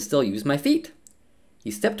 I can still use my feet."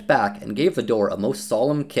 He stepped back and gave the door a most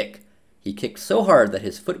solemn kick. He kicked so hard that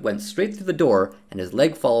his foot went straight through the door and his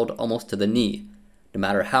leg followed almost to the knee. No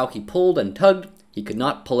matter how he pulled and tugged, he could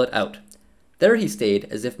not pull it out. There he stayed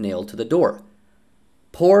as if nailed to the door.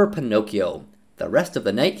 Poor Pinocchio! The rest of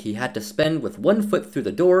the night he had to spend with one foot through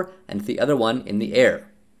the door and the other one in the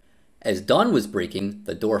air. As dawn was breaking,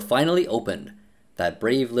 the door finally opened. That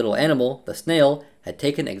brave little animal, the snail, had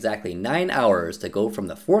taken exactly 9 hours to go from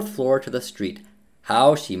the 4th floor to the street.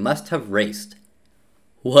 How she must have raced!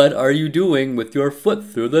 "What are you doing with your foot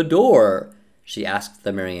through the door?" she asked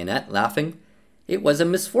the marionette, laughing. "It was a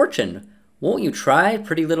misfortune. Won't you try,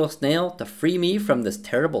 pretty little snail, to free me from this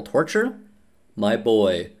terrible torture?" "My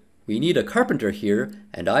boy, we need a carpenter here,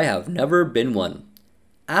 and I have never been one."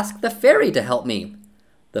 "Ask the fairy to help me."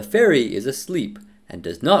 "The fairy is asleep and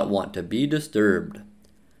does not want to be disturbed."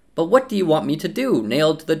 "But what do you want me to do,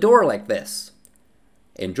 nailed to the door like this?"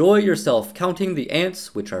 "Enjoy yourself counting the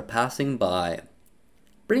ants which are passing by."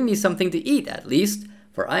 "Bring me something to eat, at least,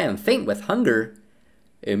 for I am faint with hunger."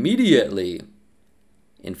 "Immediately."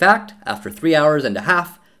 In fact, after 3 hours and a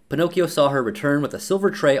half, Pinocchio saw her return with a silver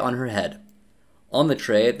tray on her head. On the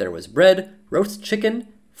tray there was bread, roast chicken,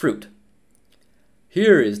 fruit.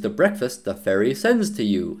 "Here is the breakfast the fairy sends to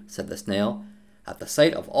you," said the snail. At the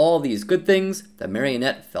sight of all these good things, the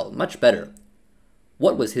marionette felt much better.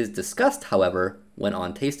 What was his disgust, however, when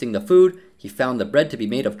on tasting the food he found the bread to be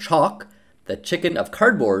made of chalk, the chicken of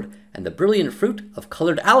cardboard, and the brilliant fruit of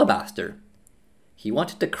colored alabaster. He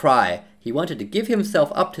wanted to cry, he wanted to give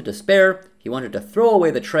himself up to despair, he wanted to throw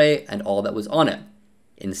away the tray and all that was on it.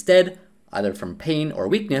 Instead, either from pain or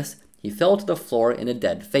weakness, he fell to the floor in a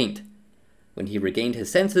dead faint. When he regained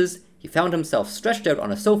his senses, he found himself stretched out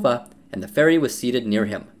on a sofa, and the fairy was seated near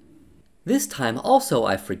him. "This time also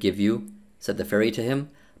I forgive you," said the fairy to him,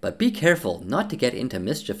 "but be careful not to get into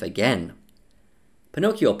mischief again."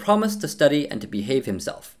 Pinocchio promised to study and to behave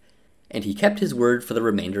himself, and he kept his word for the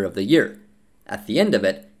remainder of the year. At the end of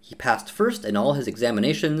it, he passed first in all his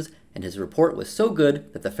examinations, and his report was so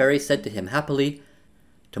good that the fairy said to him happily,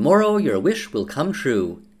 "Tomorrow your wish will come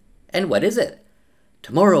true." "And what is it?"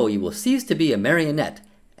 "Tomorrow you will cease to be a marionette,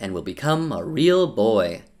 and will become a real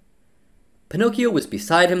boy." Pinocchio was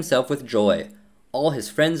beside himself with joy. All his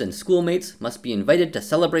friends and schoolmates must be invited to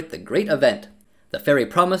celebrate the great event. The fairy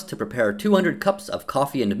promised to prepare 200 cups of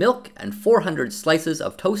coffee and milk and 400 slices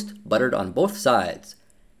of toast buttered on both sides.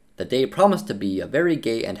 The day promised to be a very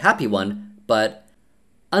gay and happy one, but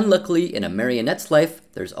unluckily in a marionette's life,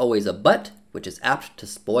 there's always a but which is apt to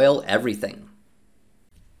spoil everything.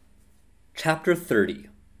 Chapter 30.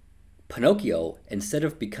 Pinocchio, instead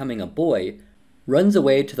of becoming a boy, runs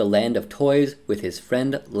away to the land of toys with his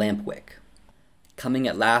friend Lampwick. Coming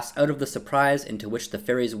at last out of the surprise into which the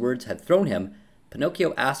fairy's words had thrown him,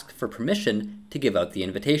 Pinocchio asked for permission to give out the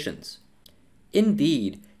invitations.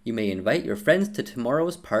 "Indeed, you may invite your friends to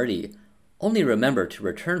tomorrow's party. Only remember to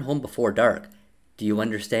return home before dark. Do you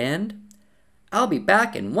understand?" "I'll be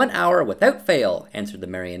back in 1 hour without fail," answered the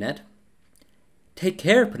marionette. "Take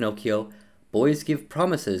care, Pinocchio. Boys give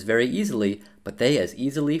promises very easily, but they as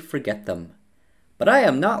easily forget them. But I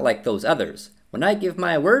am not like those others. When I give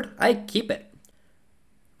my word, I keep it.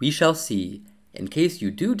 We shall see. In case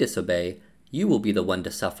you do disobey, you will be the one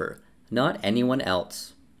to suffer, not anyone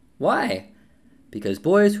else. Why? Because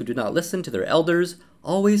boys who do not listen to their elders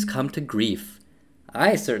always come to grief.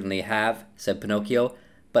 I certainly have, said Pinocchio,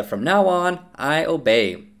 but from now on I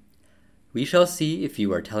obey. We shall see if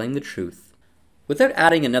you are telling the truth. Without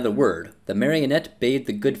adding another word, the marionette bade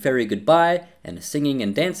the good fairy goodbye, and singing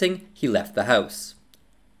and dancing, he left the house.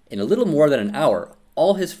 In a little more than an hour,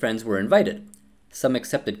 all his friends were invited. Some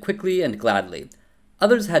accepted quickly and gladly.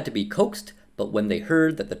 Others had to be coaxed, but when they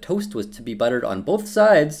heard that the toast was to be buttered on both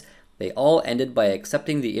sides, they all ended by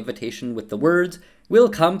accepting the invitation with the words, "We'll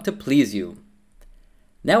come to please you."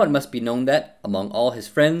 Now it must be known that, among all his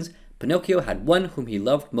friends, Pinocchio had one whom he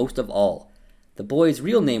loved most of all. The boy's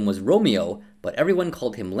real name was Romeo, but everyone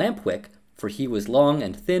called him Lampwick, for he was long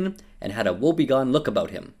and thin and had a woebegone look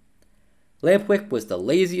about him. Lampwick was the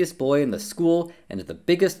laziest boy in the school and the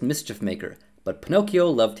biggest mischief maker, but Pinocchio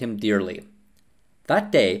loved him dearly.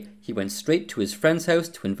 That day he went straight to his friend's house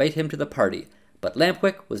to invite him to the party, but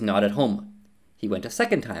Lampwick was not at home. He went a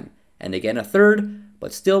second time, and again a third,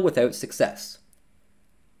 but still without success.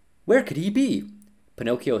 Where could he be?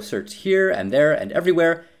 Pinocchio searched here and there and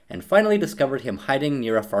everywhere, and finally discovered him hiding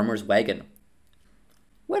near a farmer's wagon.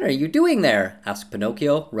 "What are you doing there?" asked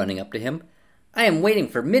Pinocchio, running up to him. "I am waiting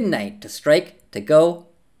for midnight to strike, to go—"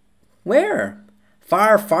 "Where?"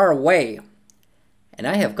 "Far, far away." "And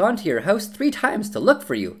I have gone to your house 3 times to look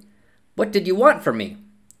for you. What did you want from me?"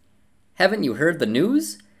 "Haven't you heard the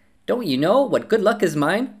news? Don't you know what good luck is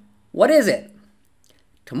mine? What is it?"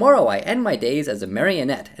 "Tomorrow I end my days as a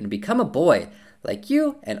marionette and become a boy, like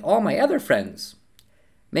you and all my other friends."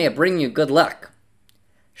 "May it bring you good luck."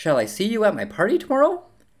 "Shall I see you at my party tomorrow?"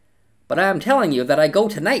 "But I am telling you that I go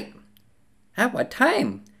tonight." "At what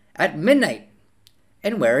time?" "At midnight."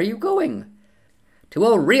 "And where are you going?" "To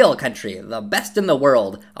a real country, the best in the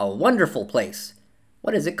world, a wonderful place."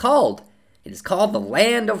 "What is it called?" "It is called the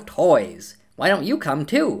Land of Toys. Why don't you come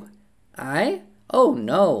too?" "I? Oh,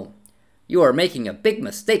 no." "You are making a big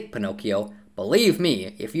mistake, Pinocchio. Believe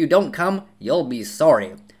me, if you don't come, you'll be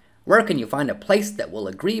sorry. Where can you find a place that will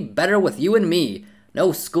agree better with you and me?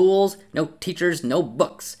 No schools, no teachers, no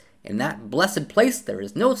books. In that blessed place there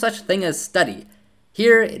is no such thing as study.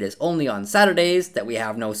 Here it is only on Saturdays that we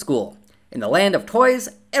have no school. In the Land of Toys,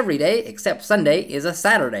 every day except Sunday is a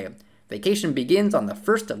Saturday. Vacation begins on the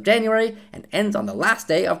 1st of January and ends on the last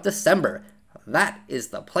day of December. That is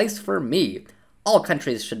the place for me. All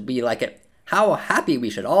countries should be like it. How happy we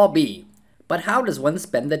should all be. But how does one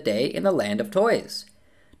spend the day in the Land of Toys?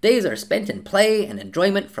 Days are spent in play and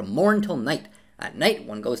enjoyment from morn till night. At night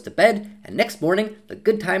one goes to bed, and next morning the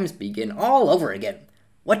good times begin all over again.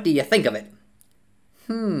 What do you think of it?"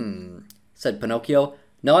 Said Pinocchio,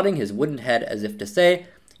 nodding his wooden head as if to say,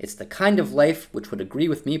 "It's the kind of life which would agree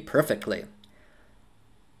with me perfectly."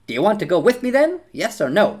 "Do you want to go with me then? Yes or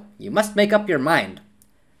no? You must make up your mind."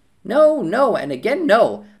 "No, no, and again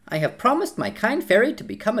no. I have promised my kind fairy to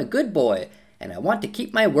become a good boy, and I want to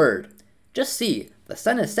keep my word. Just see, the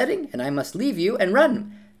sun is setting, and I must leave you and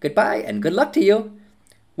run. Goodbye, and good luck to you."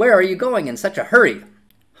 "Where are you going in such a hurry?"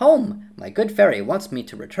 "Home. My good fairy wants me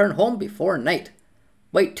to return home before night."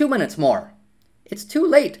 "Wait 2 minutes more." "It's too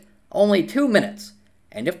late. Only 2 minutes.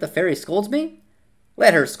 And if the fairy scolds me?"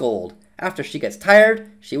 "Let her scold. After she gets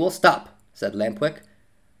tired, she will stop," said Lampwick.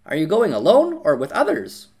 "Are you going alone or with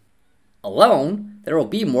others?" "Alone? There will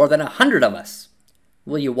be more than 100 of us."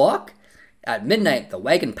 "Will you walk?" "At midnight the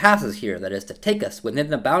wagon passes here that is to take us within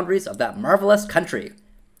the boundaries of that marvelous country."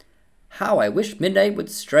 "How I wish midnight would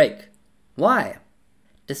strike." "Why?"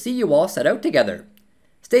 "To see you all set out together."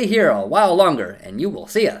 "Stay here a while longer, and you will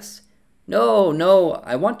see us." "No, no,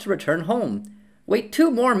 I want to return home." "Wait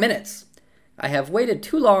 2 more minutes." "I have waited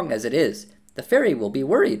too long as it is. The fairy will be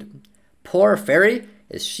worried." "Poor fairy!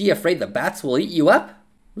 Is she afraid the bats will eat you up?"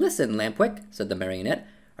 "Listen, Lampwick," said the marionette.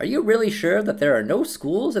 "Are you really sure that there are no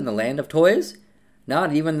schools in the Land of Toys?"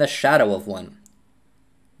 "Not even the shadow of one."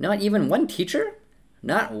 "Not even one teacher?"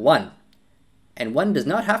 "Not one." "And one does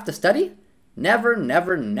not have to study?" "Never,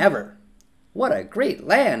 never, never." "What a great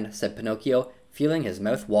land!" said Pinocchio, feeling his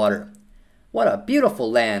mouth water. "What a beautiful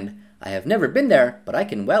land! I have never been there, but I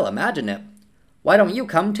can well imagine it. Why don't you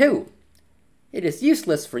come too?" "It is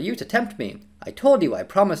useless for you to tempt me. I told you I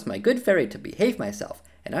promised my good fairy to behave myself,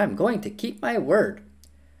 and I am going to keep my word."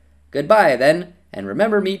 "Goodbye, then, and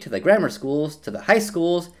remember me to the grammar schools, to the high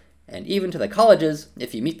schools, and even to the colleges,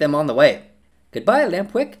 if you meet them on the way." "Goodbye,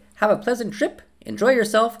 Lampwick. Have a pleasant trip, enjoy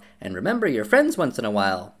yourself, and remember your friends once in a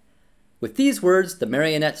while." With these words, the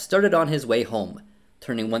marionette started on his way home.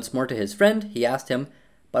 Turning once more to his friend, he asked him,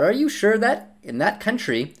 "But are you sure that, in that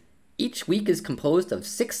country, each week is composed of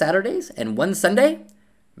 6 Saturdays and 1 Sunday?"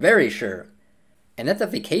 "Very sure." "And that the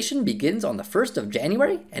vacation begins on the 1st of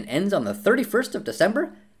January and ends on the 31st of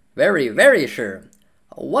December?" "Very, very sure."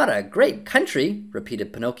 "What a great country!"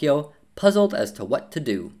 repeated Pinocchio, puzzled as to what to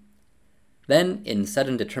do. Then, in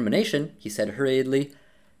sudden determination, he said hurriedly,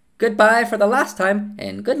 "Goodbye for the last time,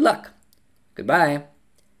 and good luck." "Goodbye."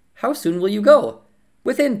 "How soon will you go?"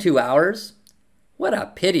 "Within 2 hours." "What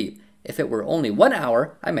a pity! If it were only 1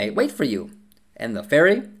 hour, I might wait for you." "And the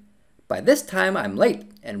ferry?" "By this time I'm late,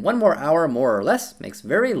 and 1 more hour more or less makes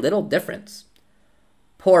very little difference."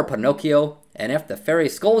 "Poor Pinocchio! And if the fairy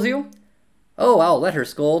scolds you?" "Oh, I'll let her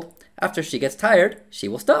scold. After she gets tired, she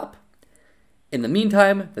will stop." In the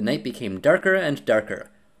meantime, the night became darker and darker.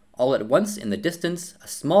 All at once, in the distance, a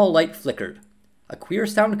small light flickered. A queer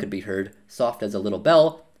sound could be heard, soft as a little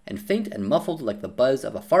bell, and faint and muffled like the buzz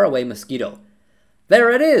of a faraway mosquito.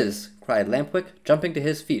 "There it is!" cried Lampwick, jumping to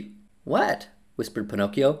his feet. "What?" whispered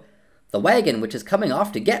Pinocchio. "The wagon which is coming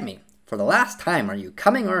off to get me. For the last time, are you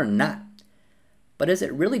coming or not?" "But is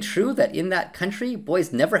it really true that in that country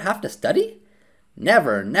boys never have to study?"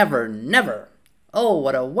 "Never, never, never." "Oh,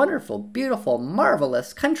 what a wonderful, beautiful,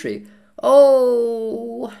 marvelous country!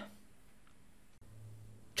 Oh!"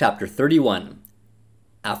 Chapter 31.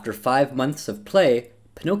 After 5 months of play,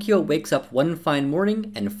 Pinocchio wakes up one fine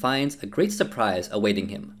morning and finds a great surprise awaiting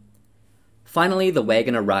him. Finally, the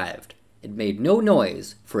wagon arrived. It made no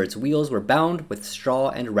noise, for its wheels were bound with straw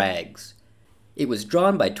and rags. It was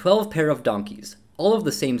drawn by 12 pair of donkeys, all of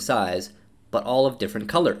the same size, but all of different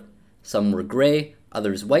color. Some were gray,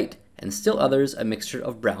 others white, and still others a mixture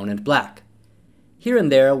of brown and black. Here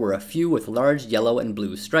and there were a few with large yellow and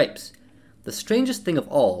blue stripes. The strangest thing of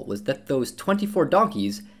all was that those 24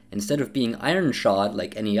 donkeys, instead of being iron-shod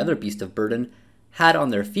like any other beast of burden, had on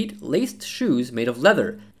their feet laced shoes made of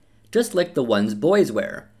leather, just like the ones boys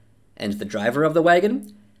wear. And the driver of the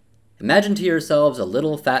wagon? Imagine to yourselves a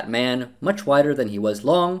little fat man, much wider than he was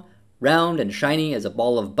long, round and shiny as a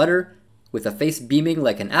ball of butter, with a face beaming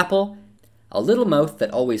like an apple, a little mouth that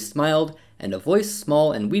always smiled, and a voice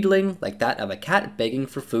small and wheedling like that of a cat begging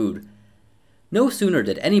for food. No sooner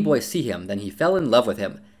did any boy see him than he fell in love with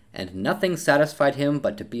him, and nothing satisfied him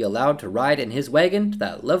but to be allowed to ride in his wagon to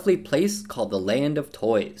that lovely place called the Land of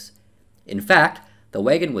Toys. In fact, the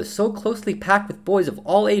wagon was so closely packed with boys of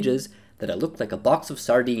all ages that it looked like a box of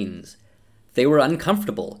sardines. They were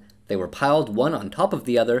uncomfortable. They were piled one on top of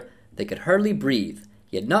the other. They could hardly breathe,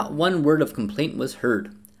 yet not one word of complaint was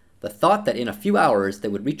heard. The thought that in a few hours they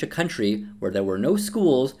would reach a country where there were no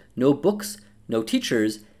schools, no books, no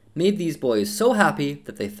teachers, made these boys so happy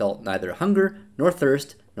that they felt neither hunger, nor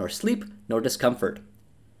thirst, nor sleep, nor discomfort.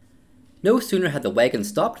 No sooner had the wagon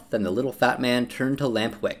stopped than the little fat man turned to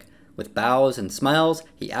Lampwick. With bows and smiles,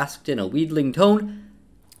 he asked in a wheedling tone,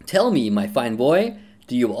 "Tell me, my fine boy,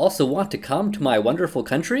 do you also want to come to my wonderful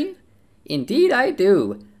country?" "Indeed I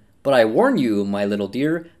do. But I warn you, my little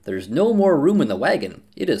dear, there's no more room in the wagon.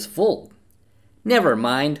 It is full." "Never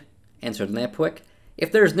mind," answered Lampwick.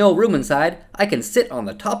 "If there's no room inside, I can sit on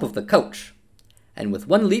the top of the coach." And with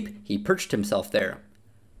one leap, he perched himself there.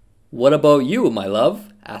 "What about you, my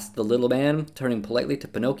love?" asked the little man, turning politely to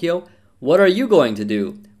Pinocchio. "What are you going to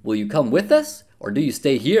do? Will you come with us, or do you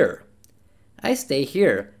stay here?" "I stay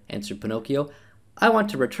here," answered Pinocchio. "I want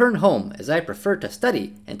to return home, as I prefer to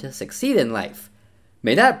study and to succeed in life."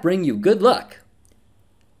 "May that bring you good luck."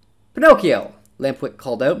 "Pinocchio," Lampwick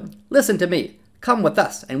called out, "listen to me. Come with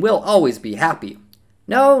us, and we'll always be happy."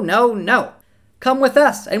 "No, no, no." "Come with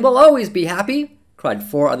us, and we'll always be happy," cried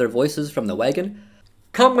 4 other voices from the wagon.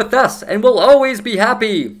 "Come with us, and we'll always be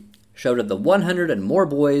happy," shouted the 100 and more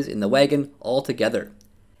boys in the wagon all together.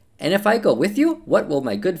 "And if I go with you, what will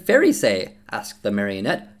my good fairy say?" asked the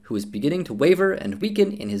marionette, who was beginning to waver and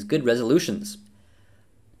weaken in his good resolutions.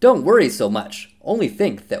 "Don't worry so much. Only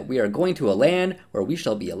think that we are going to a land where we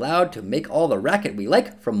shall be allowed to make all the racket we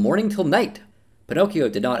like from morning till night." Pinocchio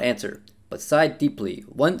did not answer, but sighed deeply,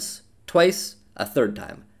 once, twice, a third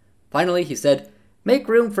time. Finally he said, "Make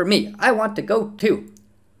room for me. I want to go too."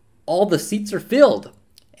 "All the seats are filled,"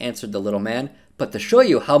 answered the little man, "but to show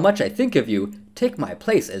you how much I think of you, take my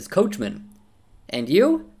place as coachman." "And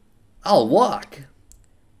you?" "I'll walk."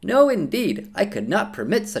 "No, indeed, I could not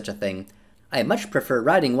permit such a thing. I much prefer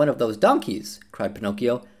riding one of those donkeys," cried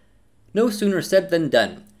Pinocchio. No sooner said than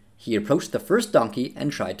done. He approached the first donkey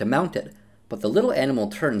and tried to mount it, but the little animal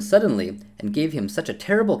turned suddenly and gave him such a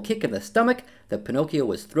terrible kick in the stomach that Pinocchio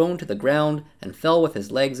was thrown to the ground and fell with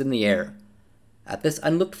his legs in the air. At this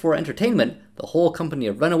unlooked-for entertainment, the whole company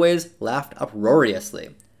of runaways laughed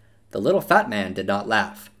uproariously. The little fat man did not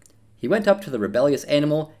laugh. He went up to the rebellious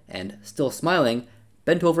animal and, still smiling,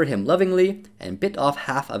 bent over him lovingly and bit off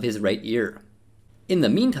half of his right ear. In the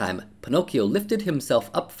meantime, Pinocchio lifted himself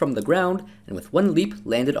up from the ground and with one leap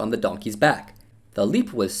landed on the donkey's back. The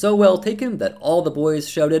leap was so well taken that all the boys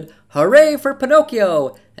shouted, "Hooray for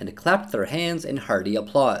Pinocchio!" and clapped their hands in hearty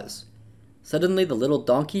applause. Suddenly the little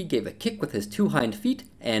donkey gave a kick with his two hind feet,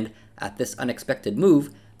 and, at this unexpected move,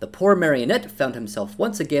 the poor marionette found himself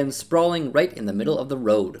once again sprawling right in the middle of the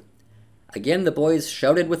road. Again the boys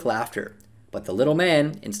shouted with laughter, but the little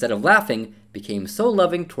man, instead of laughing, became so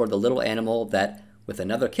loving toward the little animal that, with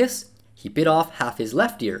another kiss, he bit off half his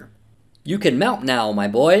left ear. "You can mount now, my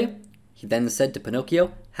boy," he then said to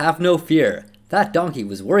Pinocchio. "Have no fear. That donkey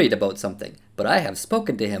was worried about something, but I have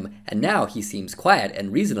spoken to him, and now he seems quiet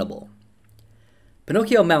and reasonable."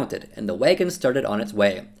 Pinocchio mounted, and the wagon started on its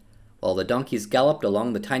way. While the donkeys galloped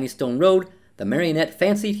along the tiny stone road, the marionette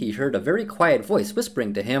fancied he heard a very quiet voice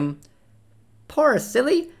whispering to him, "Poor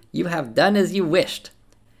silly, you have done as you wished.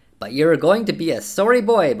 But you're going to be a sorry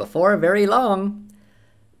boy before very long."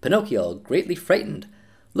 Pinocchio, greatly frightened,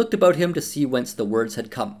 looked about him to see whence the words had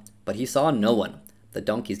come, but he saw no one. The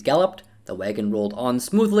donkeys galloped, the wagon rolled on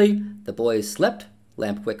smoothly, the boys slept,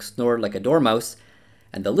 Lampwick snored like a dormouse,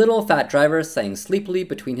 and the little fat driver sang sleepily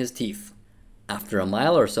between his teeth. After a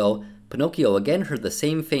mile or so, Pinocchio again heard the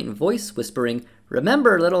same faint voice whispering,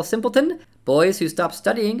 "Remember, little simpleton, boys who stop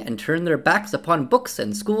studying and turn their backs upon books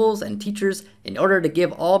and schools and teachers in order to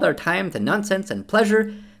give all their time to nonsense and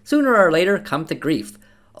pleasure, sooner or later come to grief.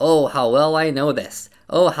 Oh, how well I know this!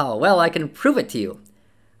 Oh, how well I can prove it to you!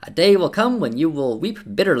 A day will come when you will weep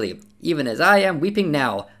bitterly, even as I am weeping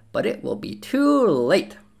now, but it will be too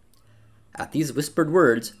late." At these whispered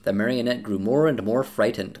words, the marionette grew more and more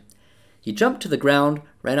frightened. He jumped to the ground,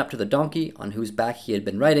 ran up to the donkey on whose back he had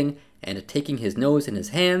been riding, and taking his nose in his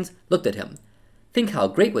hands, looked at him. Think how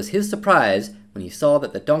great was his surprise when he saw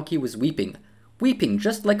that the donkey was weeping, weeping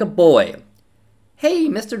just like a boy. "Hey,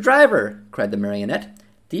 Mr. Driver," cried the marionette,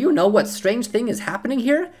 "do you know what strange thing is happening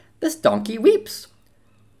here? This donkey weeps."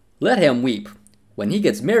 "Let him weep. When he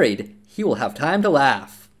gets married, he will have time to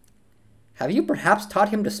laugh." "Have you perhaps taught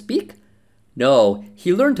him to speak?" "No,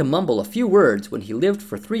 he learned to mumble a few words when he lived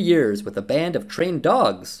for 3 years with a band of trained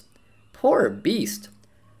dogs." "Poor beast."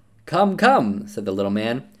 "Come, come," said the little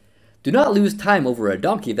man. "Do not lose time over a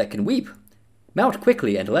donkey that can weep. Mount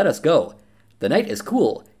quickly and let us go. The night is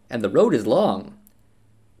cool, and the road is long."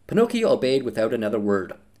 Pinocchio obeyed without another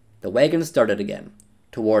word. The wagon started again.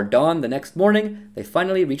 Toward dawn the next morning, they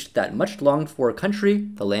finally reached that much-longed-for country,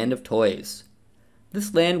 the Land of Toys.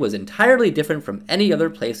 This land was entirely different from any other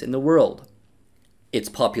place in the world. Its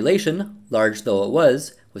population, large though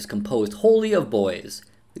it was composed wholly of boys.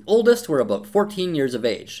 The oldest were about 14 years of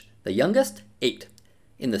age, the youngest 8.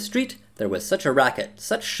 In the street there was such a racket,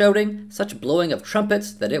 such shouting, such blowing of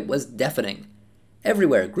trumpets that it was deafening.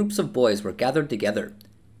 Everywhere groups of boys were gathered together.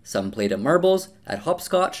 Some played at marbles, at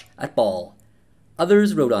hopscotch, at ball.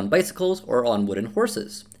 Others rode on bicycles or on wooden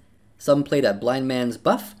horses. Some played at blind man's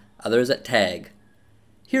buff, others at tag.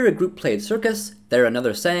 Here a group played circus, there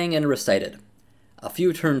another sang and recited. A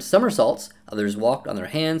few turned somersaults, others walked on their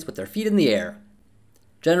hands with their feet in the air.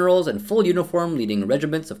 Generals in full uniform leading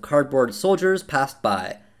regiments of cardboard soldiers passed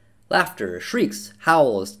by. Laughter, shrieks,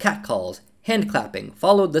 howls, catcalls, hand-clapping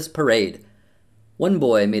followed this parade. One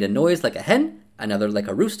boy made a noise like a hen, another like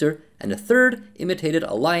a rooster, and a third imitated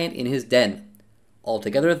a lion in his den.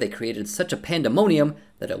 Altogether they created such a pandemonium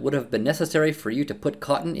that it would have been necessary for you to put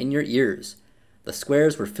cotton in your ears. The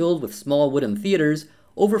squares were filled with small wooden theaters,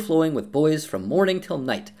 overflowing with boys from morning till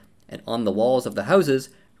night, and on the walls of the houses,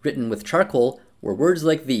 written with charcoal, were words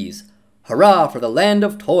like these: "Hurrah for the Land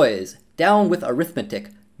of Toys! Down with arithmetic!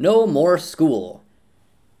 No more school!"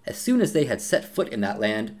 As soon as they had set foot in that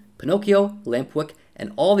land, Pinocchio, Lampwick,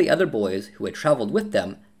 and all the other boys who had traveled with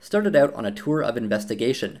them started out on a tour of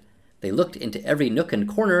investigation. They looked into every nook and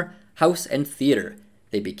corner, house and theater.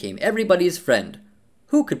 They became everybody's friend.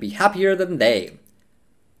 Who could be happier than they?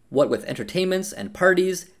 What with entertainments and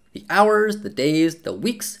parties, the hours, the days, the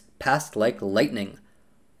weeks passed like lightning.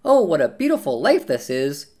 "Oh, what a beautiful life this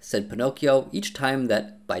is," said Pinocchio each time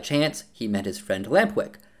that, by chance, he met his friend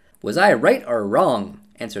Lampwick. "Was I right or wrong?"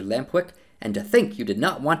 answered Lampwick. "And to think you did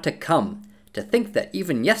not want to come. To think that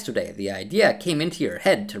even yesterday the idea came into your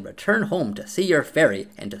head to return home to see your fairy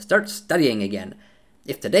and to start studying again.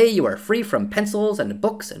 If today you are free from pencils and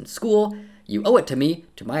books and school, you owe it to me,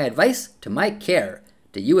 to my advice, to my care.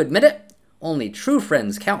 Do you admit it? Only true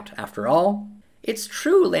friends count, after all." "It's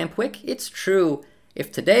true, Lampwick, it's true.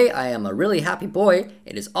 If today I am a really happy boy,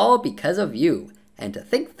 it is all because of you. And to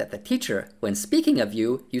think that the teacher, when speaking of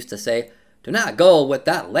you, used to say, 'Do not go with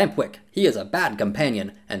that Lampwick. He is a bad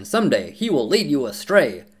companion, and someday he will lead you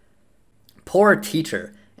astray.' 'Poor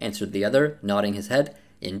teacher,' answered the other, nodding his head.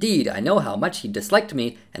 'Indeed, I know how much he disliked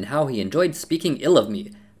me, and how he enjoyed speaking ill of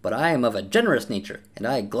me. But I am of a generous nature, and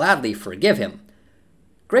I gladly forgive him.'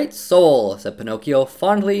 'Great soul,' said Pinocchio,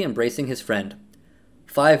 fondly embracing his friend.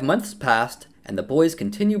 5 months passed, and the boys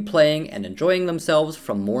continued playing and enjoying themselves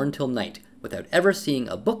from morn till night, without ever seeing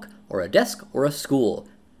a book or a desk or a school.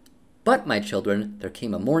 But, my children, there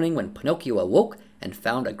came a morning when Pinocchio awoke and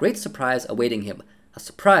found a great surprise awaiting him, a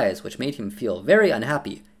surprise which made him feel very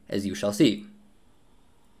unhappy, as you shall see.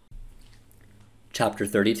 Chapter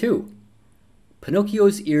 32.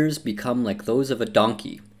 Pinocchio's ears become like those of a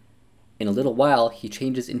donkey. In a little while he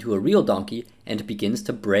changes into a real donkey and begins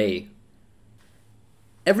to bray.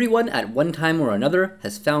 Everyone at one time or another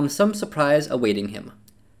has found some surprise awaiting him.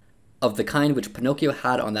 Of the kind which Pinocchio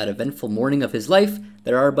had on that eventful morning of his life,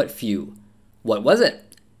 there are but few. What was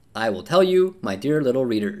it? I will tell you, my dear little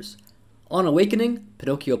readers. On awakening,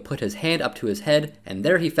 Pinocchio put his hand up to his head, and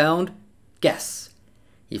there he found... Guess!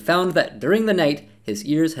 He found that during the night his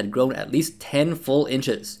ears had grown at least 10 full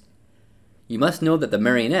inches. You must know that the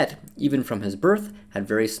marionette, even from his birth, had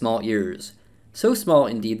very small ears. So small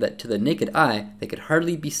indeed that to the naked eye they could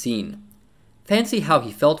hardly be seen. Fancy how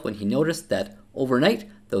he felt when he noticed that, overnight,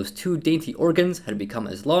 those 2 dainty organs had become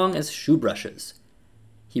as long as shoe brushes.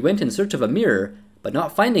 He went in search of a mirror, but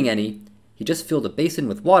not finding any, he just filled a basin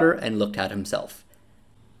with water and looked at himself.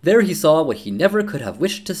 There he saw what he never could have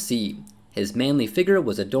wished to see. His manly figure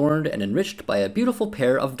was adorned and enriched by a beautiful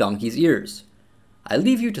pair of donkey's ears. I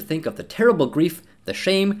leave you to think of the terrible grief, the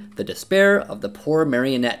shame, the despair of the poor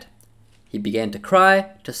marionette. He began to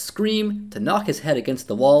cry, to scream, to knock his head against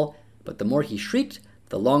the wall, but the more he shrieked,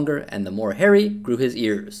 the longer and the more hairy grew his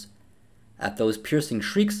ears. At those piercing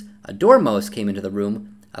shrieks, a dormouse came into the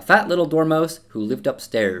room, a fat little dormouse who lived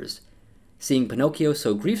upstairs. Seeing Pinocchio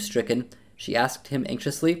so grief-stricken, she asked him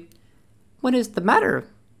anxiously, "What is the matter,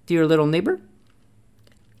 dear little neighbor?"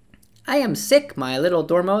 "I am sick, my little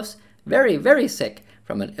dormouse, very, very sick,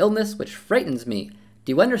 from an illness which frightens me.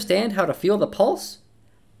 Do you understand how to feel the pulse?"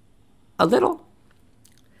 "A little."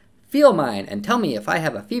 "Feel mine, and tell me if I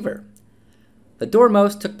have a fever." The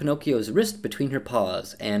dormouse took Pinocchio's wrist between her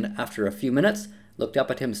paws, and, after a few minutes, looked up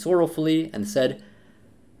at him sorrowfully and said,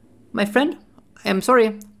 "My friend, I am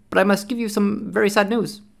sorry, but I must give you some very sad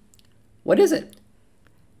news." "What is it?"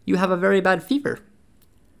 "You have a very bad fever."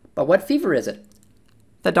 "But what fever is it?"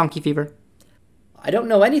 "The donkey fever." "I don't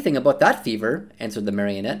know anything about that fever," answered the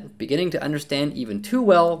marionette, beginning to understand even too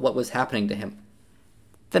well what was happening to him.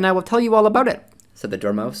 "Then I will tell you all about it," said the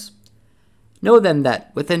dormouse. "Know then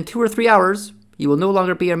that, within 2 or 3 hours, you will no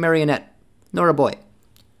longer be a marionette, nor a boy."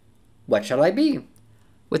 "What shall I be?"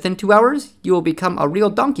 "Within 2 hours, you will become a real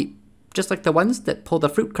donkey, just like the ones that pull the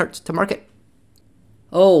fruit carts to market."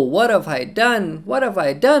 "Oh, what have I done? What have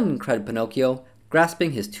I done?" cried Pinocchio,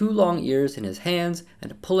 grasping his 2 long ears in his hands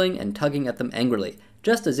and pulling and tugging at them angrily,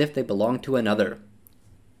 just as if they belonged to another.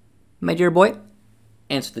 "My dear boy,"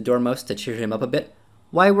 answered the dormouse to cheer him up a bit,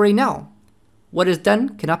 "why worry now? What is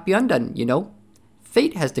done cannot be undone, you know.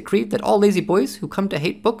 Fate has decreed that all lazy boys who come to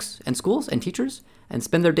hate books and schools and teachers and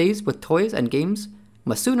spend their days with toys and games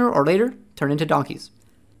must sooner or later turn into donkeys."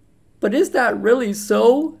 "But is that really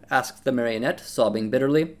so?" asked the marionette, sobbing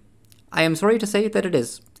bitterly. "I am sorry to say that it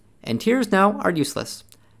is, and tears now are useless.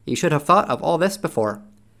 You should have thought of all this before."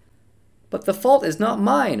 "But the fault is not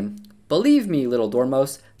mine. Believe me, little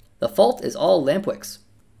dormouse, the fault is all Lampwick's."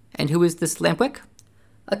 "And who is this Lampwick?"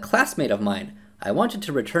 "A classmate of mine. I wanted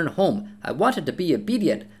to return home. I wanted to be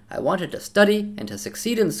obedient. I wanted to study and to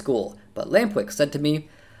succeed in school. But Lampwick said to me,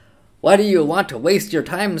 'Why do you want to waste your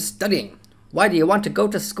time studying? Why do you want to go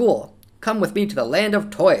to school? Come with me to the land of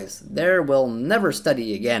toys. There we'll never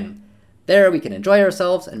study again. There we can enjoy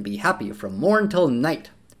ourselves and be happy from morn till night.'"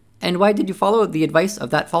 "And why did you follow the advice of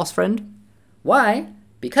that false friend?" "Why?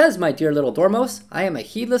 Because, my dear little dormouse, I am a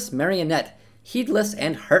heedless marionette, heedless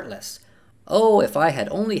and heartless. Oh, if I had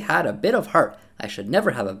only had a bit of heart, I should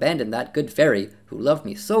never have abandoned that good fairy who loved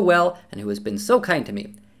me so well and who has been so kind to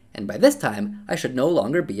me. And by this time, I should no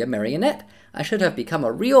longer be a marionette. I should have become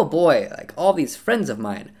a real boy, like all these friends of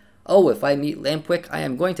mine. Oh, if I meet Lampwick, I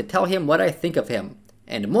am going to tell him what I think of him.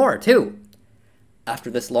 And more, too." After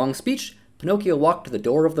this long speech, Pinocchio walked to the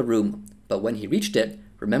door of the room, but when he reached it,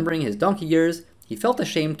 remembering his donkey ears, he felt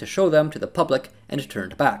ashamed to show them to the public and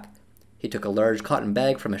turned back. He took a large cotton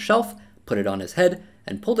bag from a shelf, put it on his head,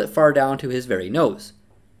 and pulled it far down to his very nose.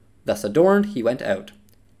 Thus adorned, he went out.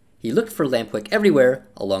 He looked for Lampwick everywhere,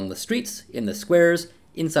 along the streets, in the squares,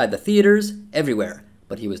 inside the theaters, everywhere,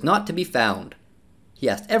 but he was not to be found. He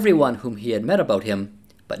asked everyone whom he had met about him,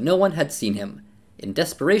 but no one had seen him. In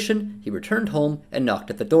desperation, he returned home and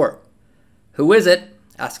knocked at the door. "Who is it?"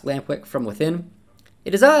 asked Lampwick from within.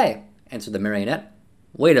 "It is I," answered the marionette.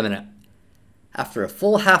 "Wait a minute." After a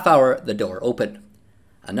full half-hour, the door opened.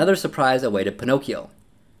 Another surprise awaited Pinocchio.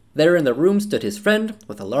 There in the room stood his friend,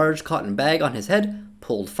 with a large cotton bag on his head,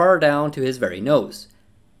 pulled far down to his very nose.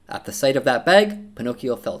 At the sight of that bag,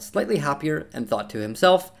 Pinocchio felt slightly happier and thought to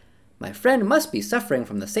himself, "My friend must be suffering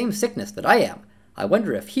from the same sickness that I am. I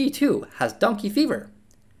wonder if he, too, has donkey fever."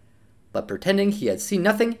 But pretending he had seen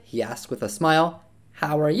nothing, he asked with a smile,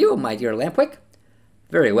 "How are you, my dear Lampwick?"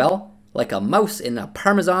 "Very well, like a mouse in a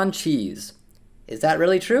Parmesan cheese." "Is that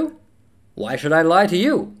really true?" "Why should I lie to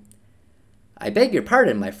you?" "I beg your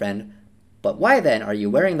pardon, my friend, but why then are you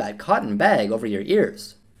wearing that cotton bag over your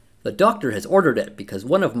ears?" "The doctor has ordered it because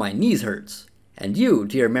one of my knees hurts." "And you,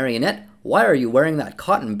 dear marionette, why are you wearing that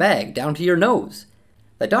cotton bag down to your nose?"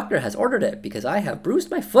 "The doctor has ordered it because I have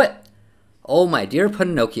bruised my foot." "Oh, my dear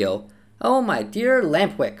Pinocchio! Oh, my dear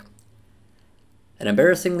Lampwick!" An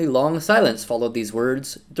embarrassingly long silence followed these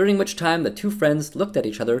words, during which time the two friends looked at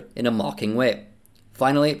each other in a mocking way.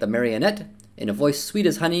 Finally, the marionette, in a voice sweet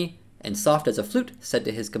as honey and soft as a flute, said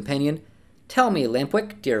to his companion, "Tell me,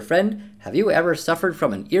 Lampwick, dear friend, have you ever suffered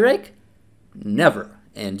from an earache?" "Never.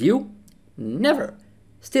 And you?" "Never.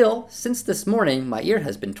 Still, since this morning, my ear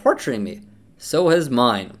has been torturing me." "So has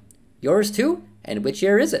mine." "Yours too? And which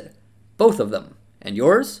ear is it?" "Both of them. And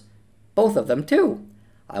yours?" "Both of them too.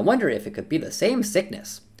 I wonder if it could be the same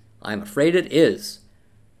sickness." "I'm afraid it is."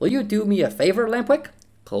 "Will you do me a favor, Lampwick?"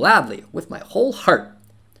 "Gladly, with my whole heart."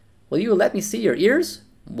 "Will you let me see your ears?"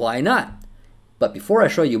 "Why not? But before I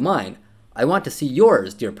show you mine, I want to see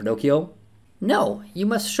yours, dear Pinocchio." "No, you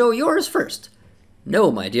must show yours first."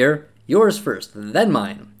 "No, my dear, yours first, then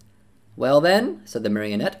mine." "Well then," said the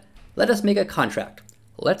marionette, "let us make a contract."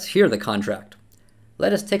 "Let's hear the contract."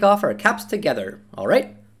 "Let us take off our caps together. All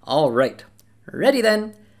right?" "All right." "Ready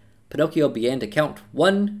then." Pinocchio began to count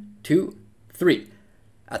 1, 2, 3.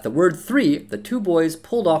 At the word 3, the two boys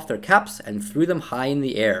pulled off their caps and threw them high in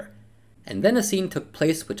the air. And then a scene took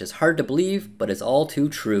place which is hard to believe, but is all too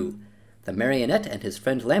true. The marionette and his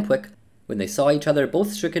friend Lampwick, when they saw each other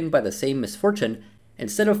both stricken by the same misfortune,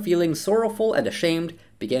 instead of feeling sorrowful and ashamed,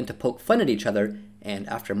 began to poke fun at each other, and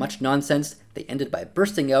after much nonsense, they ended by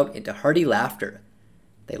bursting out into hearty laughter.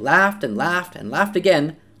 They laughed and laughed and laughed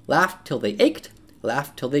again, laughed till they ached,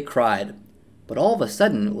 laughed till they cried. But all of a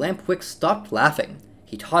sudden, Lampwick stopped laughing.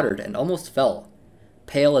 He tottered and almost fell.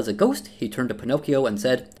 Pale as a ghost, he turned to Pinocchio and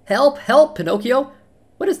said, "Help, help, Pinocchio!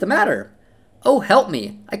 What is the matter?" "Oh, help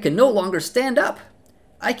me! I can no longer stand up!"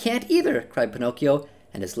 "I can't either!" cried Pinocchio,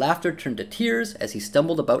 and his laughter turned to tears as he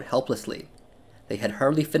stumbled about helplessly. They had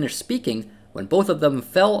hardly finished speaking when both of them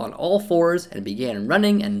fell on all fours and began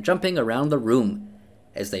running and jumping around the room.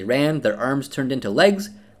 As they ran, their arms turned into legs,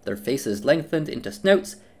 their faces lengthened into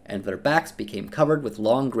snouts, and their backs became covered with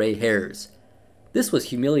long gray hairs. This was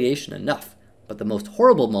humiliation enough, but the most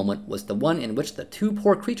horrible moment was the one in which the two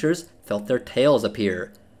poor creatures felt their tails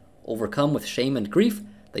appear. Overcome with shame and grief,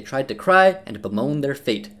 they tried to cry and bemoan their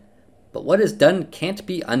fate. But what is done can't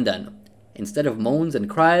be undone. Instead of moans and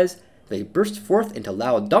cries, they burst forth into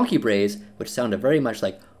loud donkey brays, which sounded very much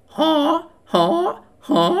like "Haw, haw,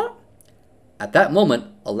 haw." At that moment,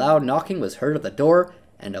 a loud knocking was heard at the door,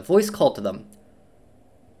 and a voice called to them,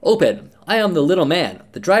 "Open! I am the little man,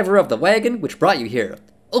 the driver of the wagon which brought you here.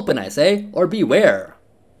 Open, I say, or beware!"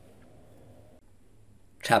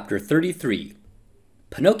 Chapter 33.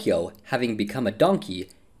 Pinocchio, having become a donkey,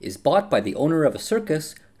 is bought by the owner of a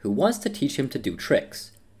circus who wants to teach him to do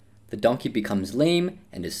tricks. The donkey becomes lame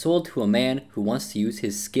and is sold to a man who wants to use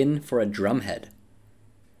his skin for a drumhead.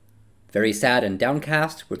 Very sad and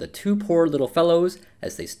downcast were the two poor little fellows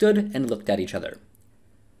as they stood and looked at each other.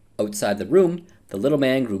 Outside the room, the little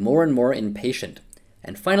man grew more and more impatient,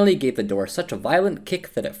 and finally gave the door such a violent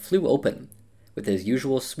kick that it flew open. With his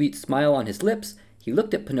usual sweet smile on his lips, he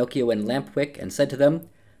looked at Pinocchio and Lampwick and said to them,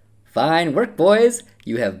 "Fine work, boys!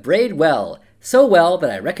 You have brayed well, so well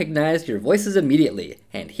that I recognized your voices immediately,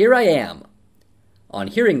 and here I am." On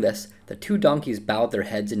hearing this, the two donkeys bowed their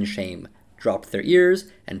heads in shame, dropped their ears,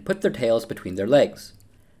 and put their tails between their legs.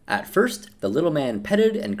 At first, the little man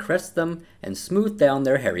petted and caressed them and smoothed down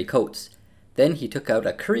their hairy coats. Then he took out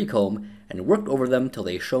a currycomb and worked over them till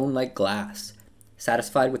they shone like glass.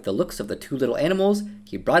 Satisfied with the looks of the two little animals,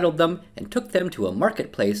 he bridled them and took them to a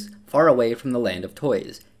marketplace far away from the land of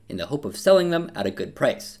toys, in the hope of selling them at a good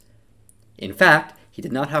price. In fact, he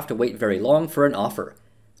did not have to wait very long for an offer.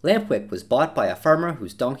 Lampwick was bought by a farmer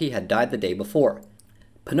whose donkey had died the day before.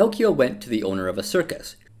 Pinocchio went to the owner of a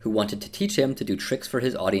circus, who wanted to teach him to do tricks for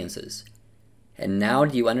his audiences. And now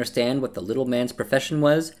do you understand what the little man's profession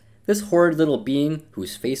was? This horrid little being,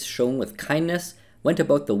 whose face shone with kindness, went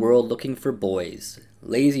about the world looking for boys.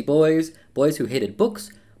 Lazy boys, boys who hated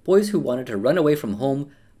books, boys who wanted to run away from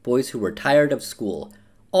home, boys who were tired of school.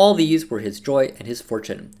 All these were his joy and his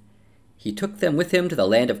fortune. He took them with him to the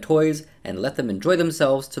land of toys and let them enjoy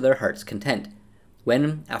themselves to their heart's content.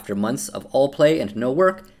 When, after months of all play and no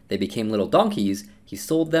work, they became little donkeys, he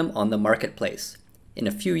sold them on the marketplace. In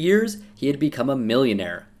a few years, he had become a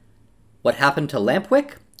millionaire. What happened to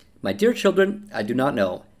Lampwick? My dear children, I do not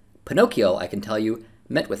know. Pinocchio, I can tell you,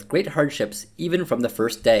 met with great hardships even from the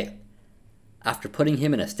first day. After putting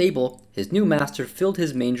him in a stable, his new master filled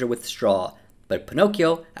his manger with straw, but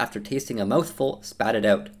Pinocchio, after tasting a mouthful, spat it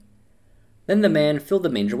out. Then the man filled the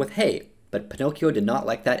manger with hay, but Pinocchio did not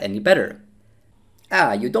like that any better.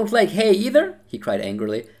 "Ah, you don't like hay either?" he cried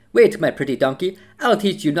angrily. "Wait, my pretty donkey, I'll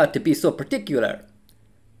teach you not to be so particular."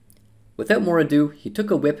 Without more ado, he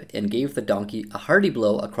took a whip and gave the donkey a hearty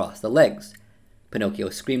blow across the legs. Pinocchio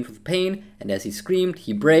screamed with pain, and as he screamed,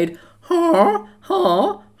 he brayed, "Haw,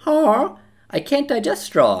 haw, haw! I can't digest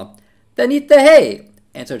straw." "Then eat the hay,"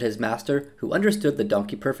 answered his master, who understood the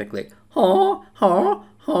donkey perfectly. "Haw, haw,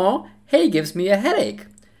 haw! Hay gives me a headache."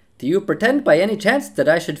 "Do you pretend by any chance that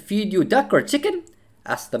I should feed you duck or chicken?"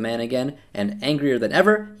 asked the man again, and angrier than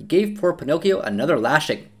ever, he gave poor Pinocchio another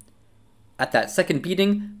lashing. At that second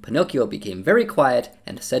beating, Pinocchio became very quiet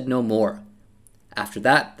and said no more. After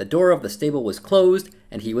that, the door of the stable was closed,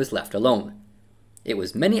 and he was left alone. It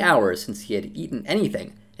was many hours since he had eaten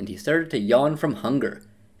anything, and he started to yawn from hunger.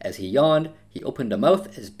 As he yawned, he opened a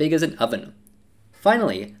mouth as big as an oven.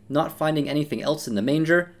 Finally, not finding anything else in the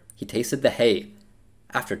manger, he tasted the hay.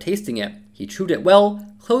 After tasting it, he chewed it well,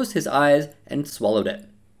 closed his eyes, and swallowed it.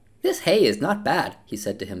 "This hay is not bad," he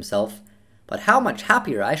said to himself, "but how much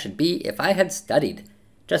happier I should be if I had studied.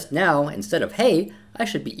 Just now, instead of hay, I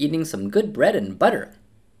should be eating some good bread and butter.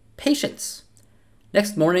 Patience!"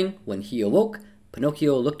 Next morning, when he awoke,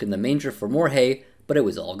 Pinocchio looked in the manger for more hay, but it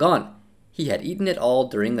was all gone. He had eaten it all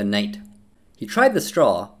during the night. He tried the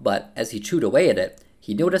straw, but as he chewed away at it,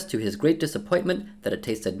 he noticed to his great disappointment that it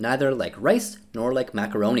tasted neither like rice nor like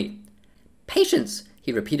macaroni. "Patience!"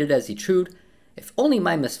 he repeated as he chewed. "If only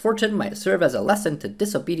my misfortune might serve as a lesson to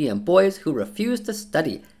disobedient boys who refuse to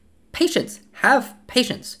study. Patience! Have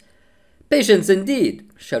patience!" "Patience indeed!"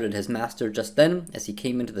 shouted his master just then as he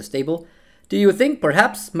came into the stable. "Do you think,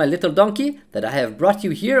 perhaps, my little donkey, that I have brought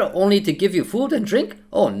you here only to give you food and drink?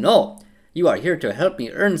 Oh, no! You are here to help me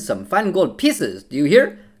earn some fine gold pieces, do you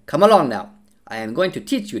hear? Come along now. I am going to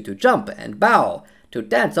teach you to jump and bow, to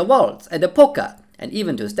dance a waltz and a polka, and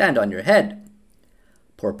even to stand on your head."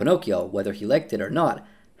 Poor Pinocchio, whether he liked it or not,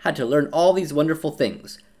 had to learn all these wonderful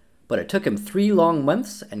things, but it took him 3 long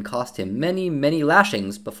months and cost him many, many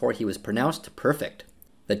lashings before he was pronounced perfect.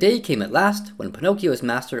 The day came at last when Pinocchio's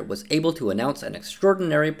master was able to announce an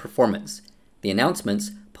extraordinary performance. The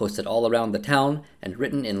announcements, posted all around the town and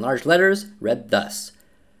written in large letters, read thus: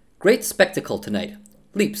 "Great spectacle tonight.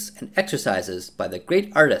 Leaps and exercises by the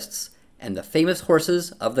great artists and the famous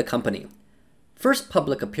horses of the company. First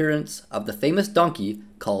public appearance of the famous donkey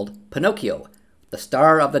called Pinocchio, the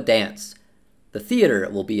star of the dance. The theater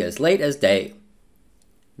will be as late as day."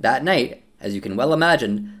 That night, as you can well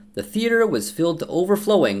imagine, the theater was filled to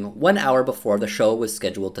overflowing 1 hour before the show was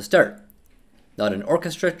scheduled to start. Not an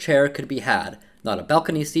orchestra chair could be had, not a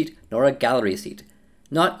balcony seat, nor a gallery seat,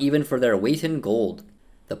 not even for their weight in gold.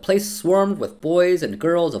 The place swarmed with boys and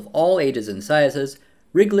girls of all ages and sizes,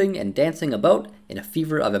 wriggling and dancing about in a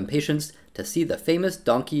fever of impatience to see the famous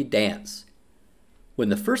donkey dance. When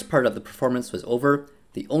the first part of the performance was over,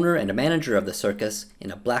 the owner and manager of the circus, in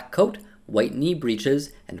a black coat, white knee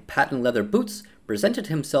breeches, and patent leather boots, presented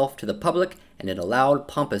himself to the public and in a loud,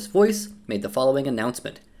 pompous voice made the following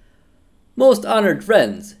announcement: "Most honored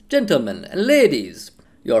friends, gentlemen, and ladies,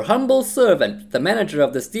 your humble servant, the manager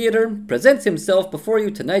of this theater, presents himself before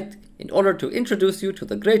you tonight in order to introduce you to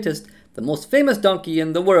the greatest, the most famous donkey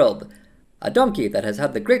in the world. A donkey that has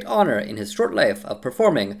had the great honor in his short life of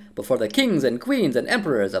performing before the kings and queens and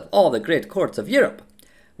emperors of all the great courts of Europe.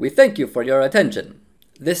 We thank you for your attention."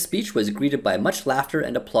 This speech was greeted by much laughter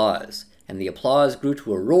and applause, and the applause grew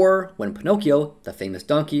to a roar when Pinocchio, the famous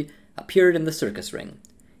donkey, appeared in the circus ring.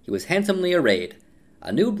 He was handsomely arrayed.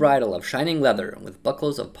 A new bridle of shining leather with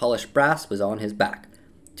buckles of polished brass was on his back.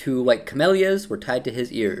 2 white camellias were tied to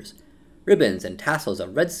his ears. Ribbons and tassels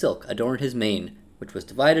of red silk adorned his mane, which was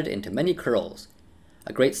divided into many curls.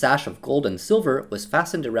 A great sash of gold and silver was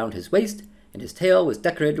fastened around his waist, and his tail was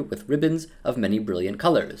decorated with ribbons of many brilliant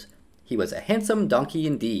colors. He was a handsome donkey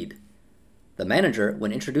indeed. The manager,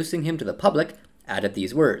 when introducing him to the public, added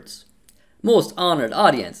these words: "Most honored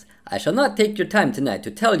audience, I shall not take your time tonight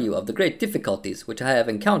to tell you of the great difficulties which I have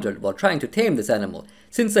encountered while trying to tame this animal,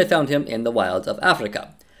 since I found him in the wilds of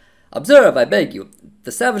Africa. Observe, I beg you,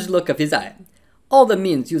 the savage look of his eye. All the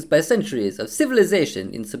means used by centuries of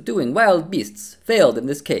civilization in subduing wild beasts failed in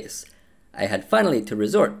this case. I had finally to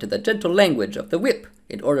resort to the gentle language of the whip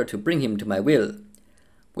in order to bring him to my will.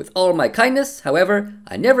 With all my kindness, however,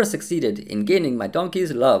 I never succeeded in gaining my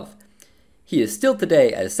donkey's love. He is still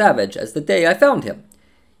today as savage as the day I found him.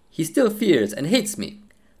 He still fears and hates me,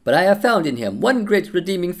 but I have found in him one great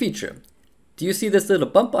redeeming feature. Do you see this little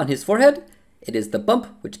bump on his forehead? It is the bump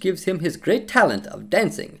which gives him his great talent of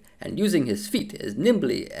dancing and using his feet as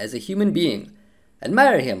nimbly as a human being.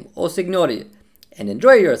 Admire him, o signori, and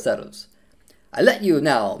enjoy yourselves. I let you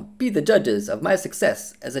now be the judges of my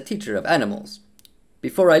success as a teacher of animals.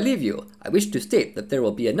 Before I leave you, I wish to state that there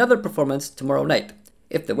will be another performance tomorrow night.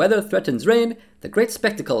 If the weather threatens rain, the great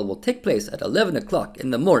spectacle will take place at 11 o'clock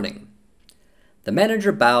in the morning." The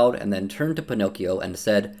manager bowed and then turned to Pinocchio and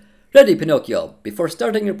said, "Ready, Pinocchio. Before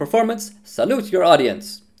starting your performance, salute your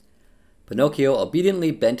audience." Pinocchio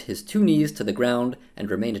obediently bent his 2 knees to the ground and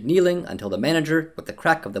remained kneeling until the manager, with the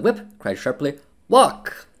crack of the whip, cried sharply,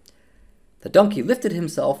 "Walk!" The donkey lifted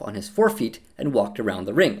himself on his 4 feet and walked around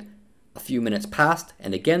the ring. A few minutes passed,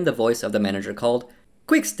 and again the voice of the manager called,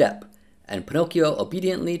 "Quick step!" and Pinocchio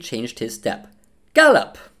obediently changed his step.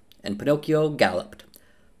 "Gallop!" and Pinocchio galloped.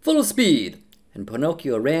 "Full speed!" and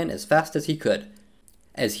Pinocchio ran as fast as he could.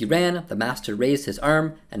 As he ran, the master raised his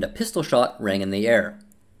arm, and a pistol shot rang in the air.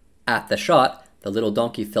 At the shot, the little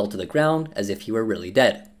donkey fell to the ground as if he were really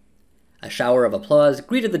dead. A shower of applause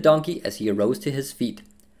greeted the donkey as he arose to his feet.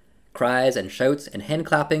 Cries and shouts and hand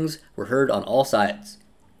clappings were heard on all sides.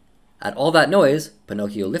 At all that noise,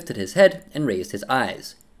 Pinocchio lifted his head and raised his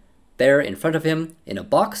eyes. There, in front of him, in a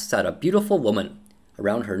box, sat a beautiful woman.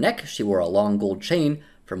 Around her neck she wore a long gold chain,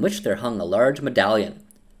 from which there hung a large medallion.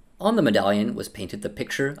 On the medallion was painted the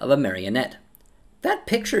picture of a marionette. "That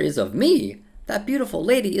picture is of me! That beautiful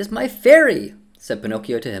lady is my fairy!" said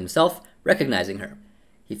Pinocchio to himself, recognizing her.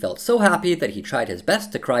 He felt so happy that he tried his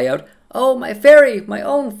best to cry out, "Oh, my fairy! My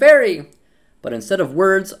own fairy!" But instead of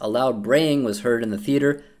words, a loud braying was heard in the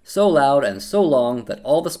theater, so loud and so long that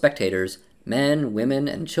all the spectators, men, women,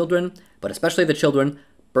 and children, but especially the children,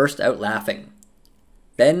 burst out laughing.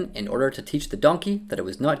 Then, in order to teach the donkey that it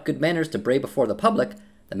was not good manners to bray before the public,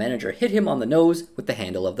 the manager hit him on the nose with the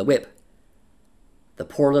handle of the whip. The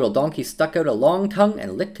poor little donkey stuck out a long tongue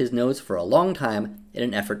and licked his nose for a long time in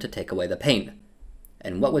an effort to take away the pain.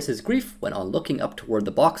 And what was his grief when, on looking up toward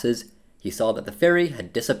the boxes, he saw that the fairy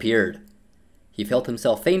had disappeared. He felt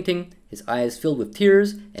himself fainting, his eyes filled with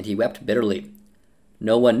tears, and he wept bitterly.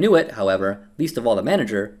 No one knew it, however, least of all the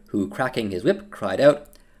manager, who, cracking his whip, cried out,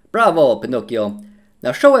 "Bravo, Pinocchio!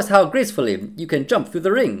 Now show us how gracefully you can jump through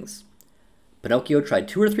the rings." Pinocchio tried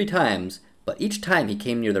 2 or 3 times, but each time he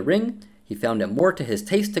came near the ring, he found it more to his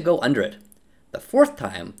taste to go under it. The 4th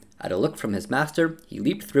time, at a look from his master, he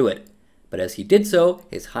leaped through it, but as he did so,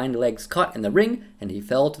 his hind legs caught in the ring, and he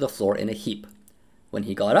fell to the floor in a heap. When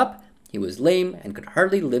he got up, he was lame and could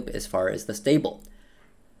hardly limp as far as the stable.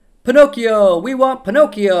 "Pinocchio! We want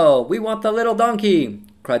Pinocchio! We want the little donkey!"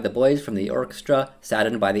 cried the boys from the orchestra,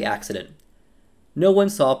 saddened by the accident. No one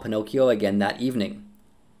saw Pinocchio again that evening.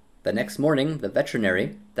 The next morning, the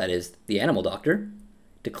veterinary, that is, the animal doctor,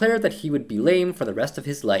 declared that he would be lame for the rest of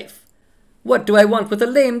his life. "What do I want with a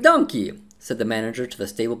lame donkey?" said the manager to the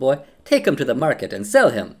stable boy. "Take him to the market and sell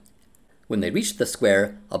him." When they reached the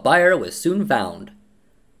square, a buyer was soon found.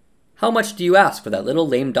 "How much do you ask for that little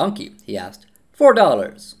lame donkey?" he asked.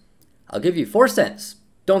 $4. "I'll give you 4 cents.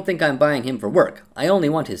 Don't think I'm buying him for work. I only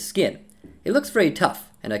want his skin. It looks very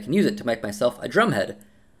tough, and I can use it to make myself a drumhead.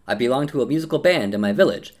 I belong to a musical band in my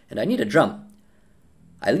village, and I need a drum."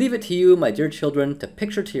 I leave it to you, my dear children, to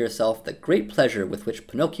picture to yourself the great pleasure with which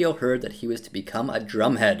Pinocchio heard that he was to become a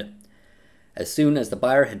drumhead. As soon as the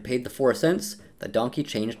buyer had paid the 4 cents, the donkey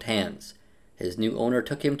changed hands. His new owner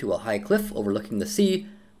took him to a high cliff overlooking the sea,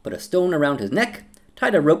 put a stone around his neck,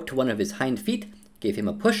 tied a rope to one of his hind feet, gave him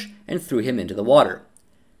a push, and threw him into the water.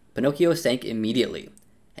 Pinocchio sank immediately,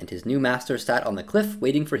 and his new master sat on the cliff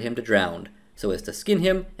waiting for him to drown, so as to skin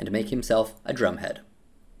him and make himself a drumhead.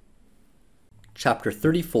 Chapter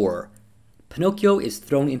 34. Pinocchio is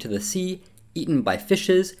thrown into the sea, eaten by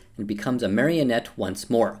fishes, and becomes a marionette once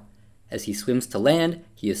more. As he swims to land,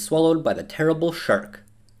 he is swallowed by the terrible shark.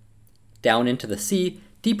 Down into the sea,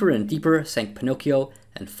 deeper and deeper sank Pinocchio,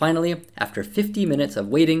 and finally, after 50 minutes of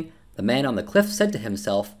waiting, the man on the cliff said to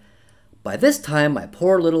himself, "By this time my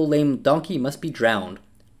poor little lame donkey must be drowned.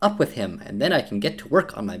 Up with him, and then I can get to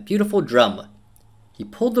work on my beautiful drum." He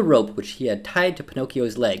pulled the rope which he had tied to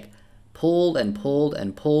Pinocchio's leg, pulled and pulled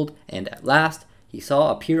and pulled, and at last he saw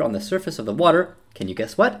appear on the surface of the water, can you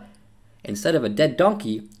guess what? Instead of a dead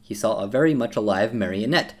donkey, he saw a very much alive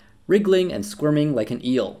marionette, wriggling and squirming like an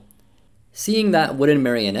eel. Seeing that wooden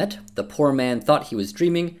marionette, the poor man thought he was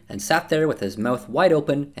dreaming and sat there with his mouth wide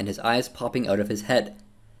open and his eyes popping out of his head.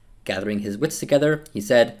 Gathering his wits together, he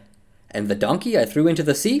said, "And the donkey I threw into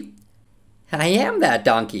the sea?" "I am that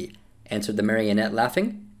donkey," answered the marionette,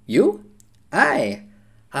 laughing. "You?" "Aye."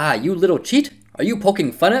 "Ah, you little cheat! Are you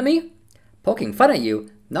poking fun at me?" "Poking fun at you?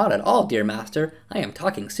 Not at all, dear master. I am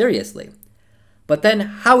talking seriously." "But then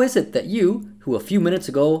how is it that you, who a few minutes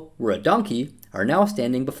ago were a donkey, are now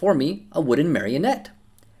standing before me a wooden marionette?"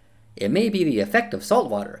 "It may be the effect of salt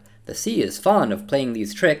water. The sea is fond of playing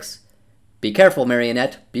these tricks." "Be careful,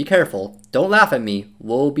 marionette, be careful. Don't laugh at me.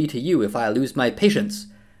 Woe be to you if I lose my patience."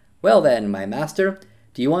 "Well then, my master,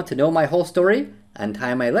 do you want to know my whole story?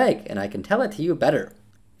 Untie my leg, and I can tell it to you better."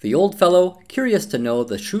 The old fellow, curious to know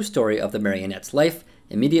the true story of the marionette's life,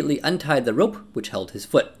 immediately untied the rope which held his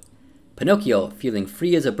foot. Pinocchio, feeling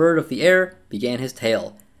free as a bird of the air, began his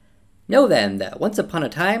tale. "Know then that once upon a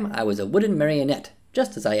time I was a wooden marionette,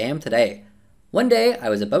 just as I am today. One day I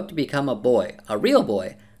was about to become a boy, a real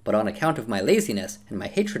boy, but on account of my laziness and my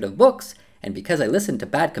hatred of books, and because I listened to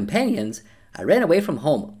bad companions, I ran away from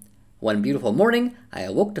home. One beautiful morning I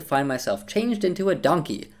awoke to find myself changed into a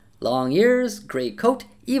donkey, long ears, grey coat,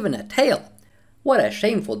 even a tail. What a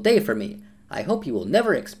shameful day for me! I hope you will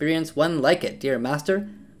never experience one like it, dear master.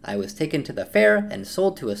 I was taken to the fair and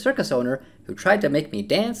sold to a circus owner who tried to make me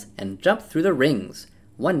dance and jump through the rings.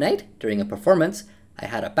 One night, during a performance, I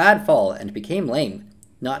had a bad fall and became lame.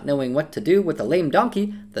 Not knowing what to do with a lame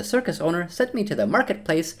donkey, the circus owner sent me to the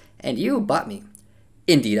marketplace, and you bought me."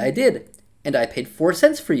 "Indeed I did, and I paid 4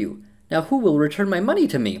 cents for you. Now who will return my money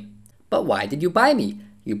to me?" "But why did you buy me?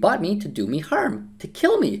 You bought me to do me harm, to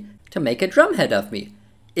kill me, to make a drumhead of me."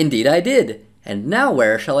 "Indeed I did, and now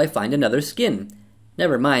where shall I find another skin?"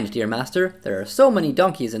 "Never mind, dear master, there are so many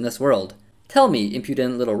donkeys in this world." "Tell me,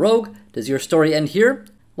 impudent little rogue, does your story end here?"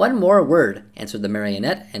 "One more word," answered the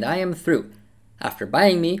marionette, "and I am through. After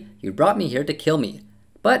buying me, you brought me here to kill me.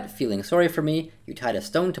 But, feeling sorry for me, you tied a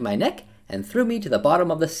stone to my neck and threw me to the bottom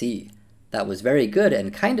of the sea. That was very good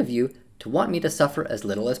and kind of you to want me to suffer as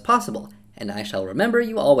little as possible, and I shall remember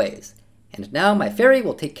you always. And now my fairy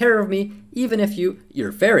will take care of me, even if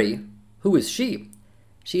Your fairy? Who is she?"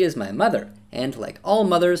 "She is my mother, and like all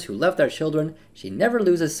mothers who love their children, she never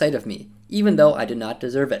loses sight of me, even though I do not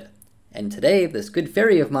deserve it. And today this good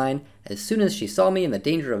fairy of mine, as soon as she saw me in the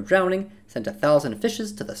danger of drowning, sent 1,000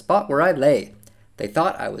 fishes to the spot where I lay. They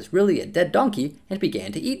thought I was really a dead donkey and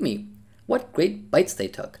began to eat me. What great bites they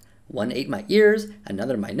took! One ate my ears,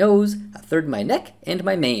 another my nose, a third my neck and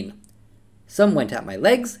my mane. Some went at my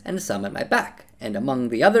legs and some at my back, and among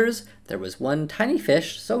the others there was one tiny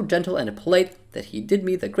fish so gentle and polite that he did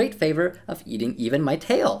me the great favor of eating even my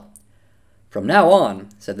tail." "From now on,"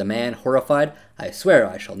 said the man, horrified, "I swear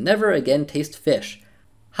I shall never again taste fish.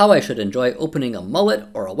 How I should enjoy opening a mullet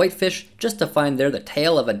or a whitefish just to find there the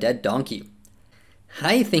tail of a dead donkey."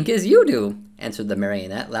 "I think as you do," answered the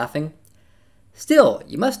marionette, laughing. "Still,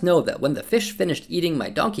 you must know that when the fish finished eating my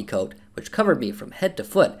donkey coat, which covered me from head to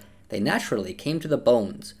foot, they naturally came to the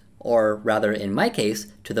bones, or rather in my case,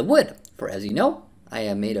 to the wood, for as you know, I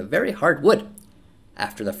am made of very hard wood.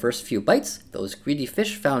 After the first few bites, those greedy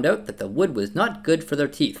fish found out that the wood was not good for their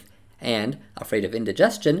teeth, and, afraid of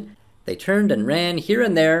indigestion, they turned and ran here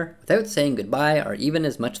and there without saying goodbye or even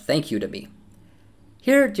as much thank you to me.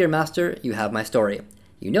 Here, dear master, you have my story.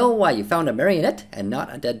 You know why you found a marionette and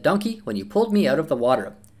not a dead donkey when you pulled me out of the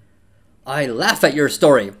water." "I laugh at your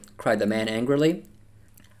story," cried the man angrily.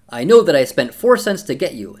 "I know that I spent 4 cents to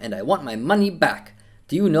get you, and I want my money back.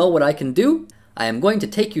 Do you know what I can do? I am going to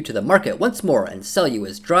take you to the market once more and sell you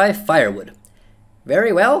as dry firewood."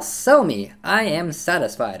 "Very well, sell me. I am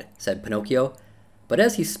satisfied," said Pinocchio. But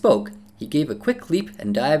as he spoke, he gave a quick leap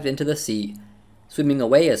and dived into the sea. Swimming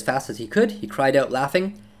away as fast as he could, he cried out,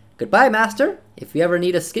 laughing, "Goodbye, master. If you ever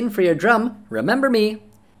need a skin for your drum, remember me."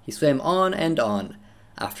 He swam on and on.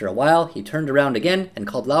 After a while, he turned around again and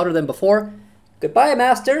called louder than before, "Goodbye,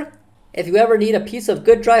 master. If you ever need a piece of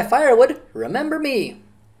good dry firewood, remember me."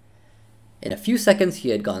 In a few seconds he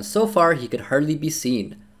had gone so far he could hardly be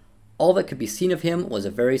seen. All that could be seen of him was a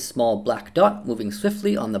very small black dot moving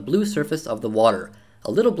swiftly on the blue surface of the water,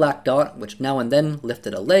 a little black dot which now and then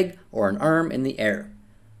lifted a leg or an arm in the air.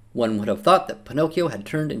 One would have thought that Pinocchio had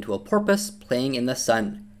turned into a porpoise playing in the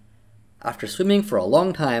sun. After swimming for a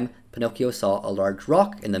long time, Pinocchio saw a large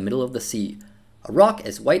rock in the middle of the sea, a rock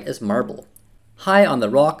as white as marble. High on the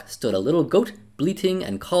rock stood a little goat, bleating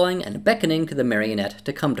and calling and beckoning to the marionette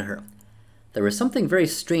to come to her. There was something very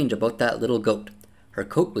strange about that little goat. Her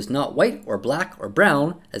coat was not white or black or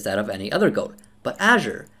brown as that of any other goat, but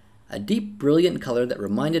azure, a deep brilliant color that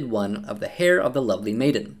reminded one of the hair of the lovely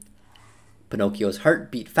maiden. Pinocchio's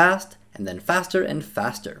heart beat fast, and then faster and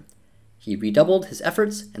faster. He redoubled his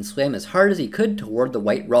efforts and swam as hard as he could toward the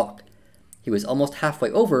white rock. He was almost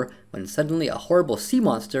halfway over when suddenly a horrible sea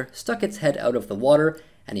monster stuck its head out of the water,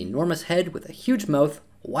 an enormous head with a huge mouth,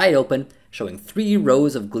 wide open, showing 3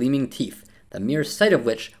 rows of gleaming teeth, the mere sight of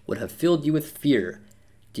which would have filled you with fear.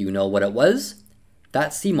 Do you know what it was?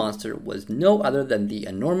 That sea monster was no other than the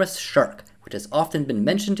enormous shark, which has often been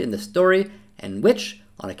mentioned in the story, and which,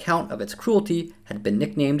 on account of its cruelty, had been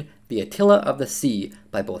nicknamed the Attila of the Sea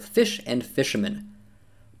by both fish and fishermen.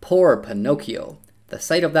 Poor Pinocchio! The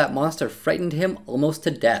sight of that monster frightened him almost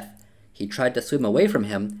to death. He tried to swim away from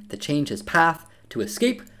him, to change his path, to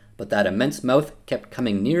escape, but that immense mouth kept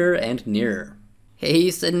coming nearer and nearer.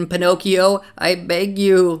 "Hasten, Pinocchio, I beg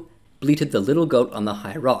you," bleated the little goat on the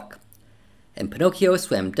high rock. And Pinocchio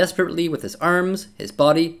swam desperately with his arms, his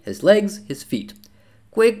body, his legs, his feet.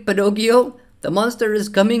 "Quick, Pinocchio! The monster is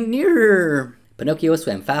coming nearer!" Pinocchio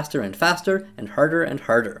swam faster and faster, and harder and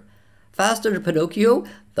harder. "Faster, Pinocchio!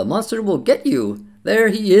 The monster will get you! There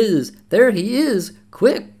he is! There he is!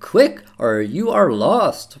 Quick, quick, or you are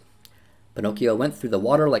lost!" Pinocchio went through the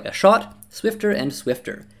water like a shot, swifter and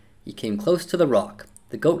swifter. He came close to the rock.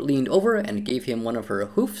 The goat leaned over and gave him one of her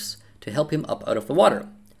hoofs to help him up out of the water.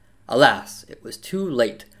 Alas, it was too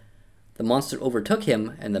late. The monster overtook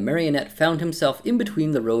him, and the marionette found himself in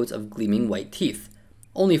between the rows of gleaming white teeth.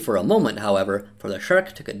 Only for a moment, however, for the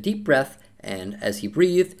shark took a deep breath, and as he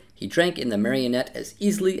breathed, he drank in the marionette as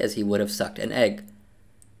easily as he would have sucked an egg.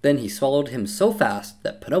 Then he swallowed him so fast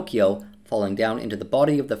that Pinocchio, falling down into the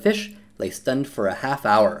body of the fish, lay stunned for a half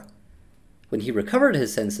hour. When he recovered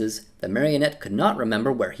his senses, the marionette could not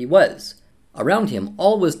remember where he was. Around him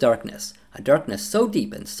all was darkness, a darkness so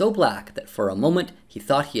deep and so black that for a moment he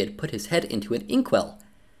thought he had put his head into an inkwell.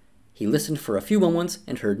 He listened for a few moments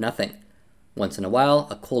and heard nothing. Once in a while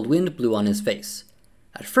a cold wind blew on his face.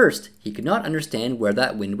 At first he could not understand where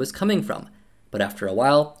that wind was coming from, but after a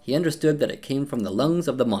while he understood that it came from the lungs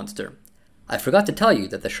of the monster. I forgot to tell you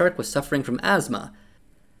that the shark was suffering from asthma,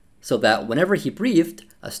 so that whenever he breathed,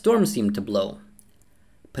 a storm seemed to blow.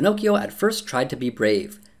 Pinocchio at first tried to be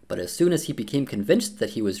brave, but as soon as he became convinced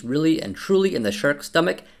that he was really and truly in the shark's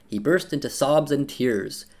stomach, he burst into sobs and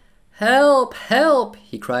tears. "Help! Help!"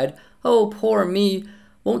 he cried. "Oh, poor me!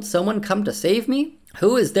 Won't someone come to save me?"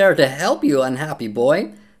 "Who is there to help you, unhappy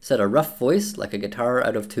boy?" said a rough voice like a guitar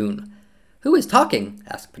out of tune. "Who is talking?"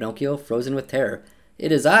 asked Pinocchio, frozen with terror.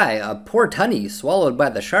 "It is I, a poor tunny swallowed by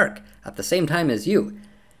the shark, at the same time as you.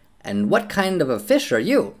 And what kind of a fish are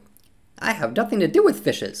you?" "I have nothing to do with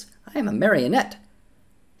fishes. I am a marionette."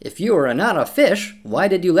 "If you are not a fish, why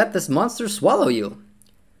did you let this monster swallow you?"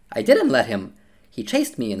 "I didn't let him. He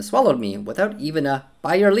chased me and swallowed me without even a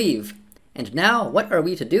 'by your leave.' And now what are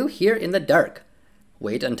we to do here in the dark?"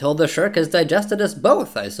 "Wait until the shark has digested us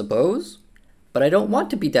both, I suppose." "But I don't want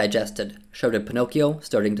to be digested," shouted Pinocchio,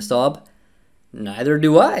 starting to sob. "Neither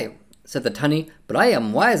do I," said the tunny, "but I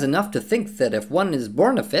am wise enough to think that if one is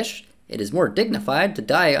born a fish, it is more dignified to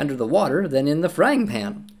die under the water than in the frying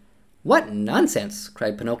pan." "What nonsense!"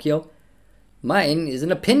 cried Pinocchio. "Mine is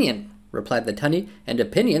an opinion," replied the tunny, "and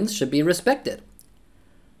opinions should be respected."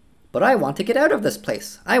 "But I want to get out of this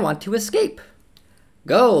place. I want to escape."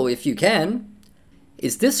 "Go, if you can."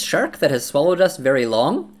 "Is this shark that has swallowed us very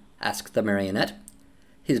long?" asked the marionette.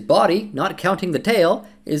 "His body, not counting the tail,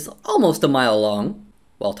 is almost a mile long."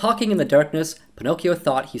 While talking in the darkness, Pinocchio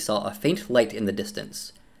thought he saw a faint light in the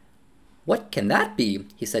distance. "What can that be?"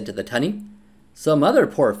 he said to the tunny. "Some other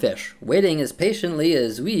poor fish, waiting as patiently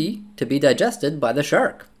as we to be digested by the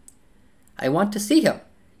shark." "I want to see him.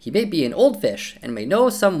 He may be an old fish, and may know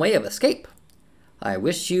some way of escape." "I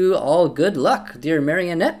wish you all good luck, dear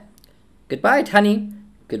marionette." "Goodbye, tunny."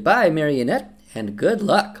 "Goodbye, marionette, and good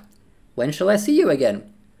luck." "When shall I see you again?"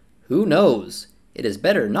 "Who knows? It is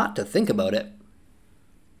better not to think about it."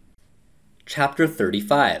 Chapter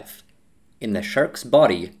 35. In the Shark's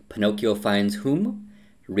Body, Pinocchio Finds Whom?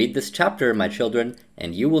 Read this chapter, my children,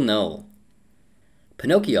 and you will know.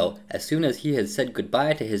 Pinocchio, as soon as he had said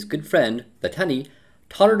goodbye to his good friend, the tunny,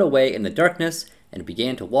 tottered away in the darkness and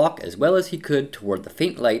began to walk as well as he could toward the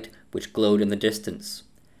faint light which glowed in the distance.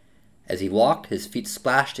 As he walked, his feet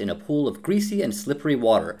splashed in a pool of greasy and slippery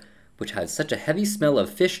water, which had such a heavy smell of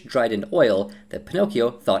fish dried in oil that Pinocchio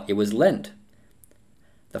thought it was Lent.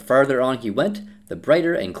 The farther on he went, the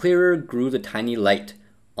brighter and clearer grew the tiny light.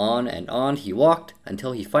 On and on he walked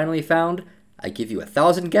until he finally found, I give you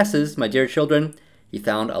 1,000 guesses, my dear children, he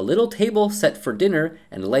found a little table set for dinner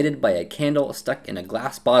and lighted by a candle stuck in a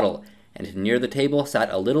glass bottle, and near the table sat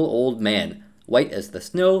a little old man, white as the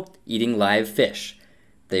snow, eating live fish.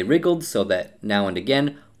 They wriggled so that, now and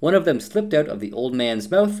again, one of them slipped out of the old man's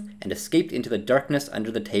mouth and escaped into the darkness under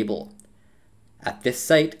the table. At this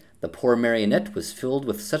sight, the poor marionette was filled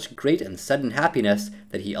with such great and sudden happiness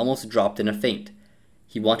that he almost dropped in a faint.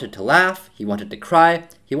 He wanted to laugh, he wanted to cry,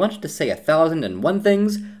 he wanted to say 1,001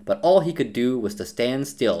 things, but all he could do was to stand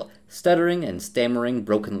still, stuttering and stammering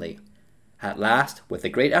brokenly. At last, with a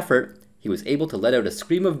great effort, he was able to let out a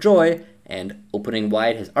scream of joy, and, opening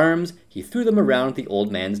wide his arms, he threw them around the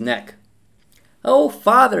old man's neck. "Oh,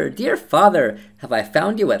 father, dear father, have I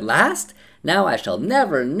found you at last? Now I shall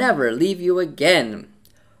never, never leave you again."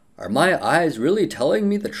 "Are my eyes really telling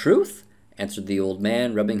me the truth?" answered the old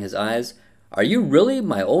man, rubbing his eyes. "Are you really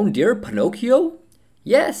my own dear Pinocchio?"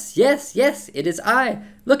 "Yes, yes, yes, it is I.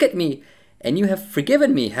 Look at me. And you have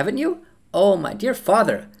forgiven me, haven't you? Oh, my dear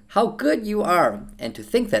father, how good you are. And to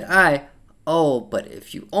think that oh, but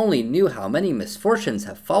if you only knew how many misfortunes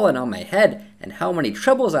have fallen on my head, and how many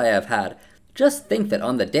troubles I have had. Just think that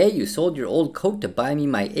on the day you sold your old coat to buy me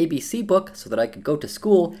my ABC book so that I could go to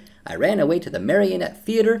school, I ran away to the Marionette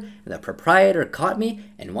Theater, and the proprietor caught me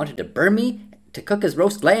and wanted to burn me to cook as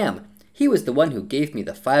roast lamb. He was the one who gave me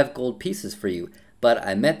the 5 gold pieces for you, but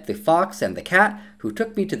I met the fox and the cat, who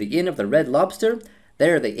took me to the Inn of the Red Lobster.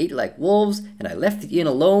 There they ate like wolves, and I left the inn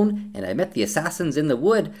alone, and I met the assassins in the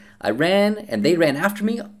wood. I ran, and they ran after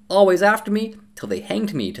me, always after me, till they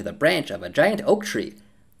hanged me to the branch of a giant oak tree.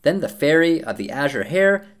 Then the fairy of the azure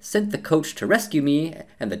hair sent the coach to rescue me,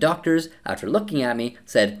 and the doctors, after looking at me,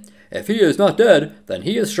 said, 'If he is not dead, then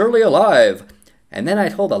he is surely alive.' And then I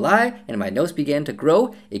told a lie, and my nose began to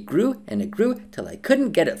grow. It grew, and it grew, till I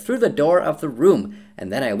couldn't get it through the door of the room.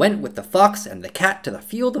 And then I went with the fox and the cat to the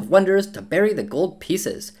Field of Wonders to bury the gold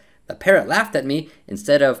pieces. The parrot laughed at me.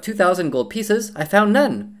 Instead of 2,000 gold pieces, I found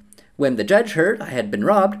none. When the judge heard I had been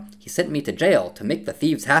robbed, he sent me to jail to make the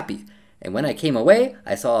thieves happy. And when I came away,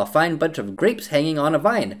 I saw a fine bunch of grapes hanging on a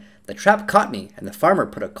vine. The trap caught me, and the farmer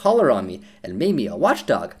put a collar on me and made me a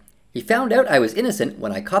watchdog. He found out I was innocent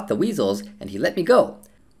when I caught the weasels, and he let me go.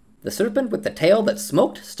 The serpent with the tail that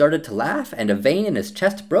smoked started to laugh, and a vein in his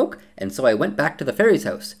chest broke, and so I went back to the fairy's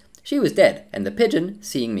house. She was dead, and the pigeon,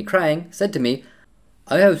 seeing me crying, said to me,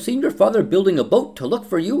 'I have seen your father building a boat to look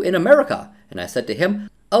for you in America.' And I said to him,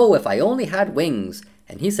 'Oh, if I only had wings.'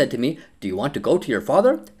 And he said to me, 'Do you want to go to your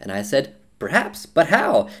father?' And I said, 'Perhaps, but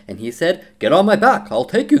how?' And he said, 'Get on my back, I'll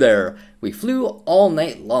take you there.' We flew all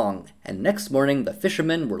night long, and next morning the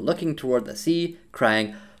fishermen were looking toward the sea,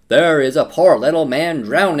 crying, 'There is a poor little man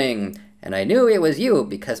drowning.' And I knew it was you,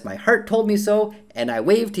 because my heart told me so, and I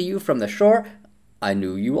waved to you from the shore." "I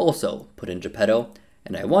knew you also," put in Geppetto,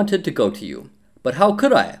 "and I wanted to go to you. But how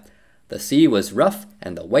could I? The sea was rough,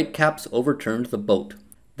 and the whitecaps overturned the boat.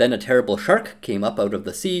 Then a terrible shark came up out of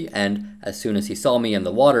the sea, and, as soon as he saw me in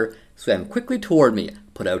the water, swam quickly toward me,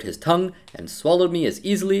 put out his tongue, and swallowed me as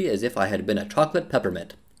easily as if I had been a chocolate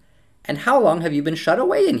peppermint." "And how long have you been shut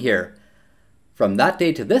away in here?" "From that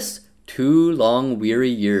day to this, 2 long weary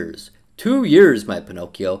years. 2 years, my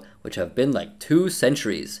Pinocchio, which have been like 2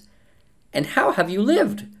 centuries." "And how have you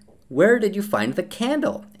lived? Where did you find the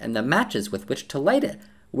candle, and the matches with which to light it?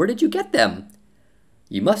 Where did you get them?"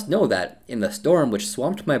 "You must know that, in the storm which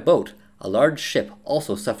swamped my boat, a large ship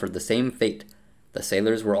also suffered the same fate. The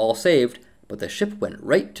sailors were all saved, but the ship went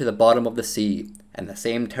right to the bottom of the sea, and the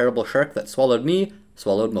same terrible shark that swallowed me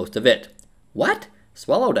swallowed most of it." "What?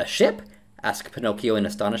 Swallowed a ship?" asked Pinocchio in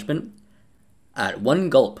astonishment. "At one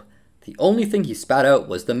gulp. The only thing he spat out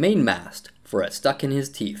was the mainmast, for it stuck in his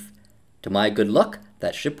teeth. To my good luck,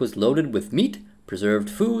 that ship was loaded with meat, preserved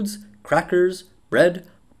foods, crackers, bread,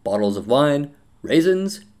 bottles of wine,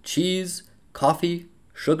 raisins, cheese, coffee,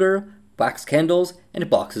 sugar, wax candles, and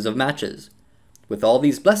boxes of matches. With all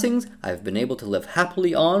these blessings, I have been able to live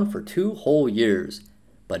happily on for 2 whole years.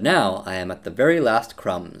 But now I am at the very last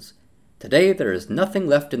crumbs. Today there is nothing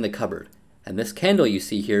left in the cupboard, and this candle you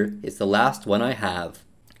see here is the last one I have."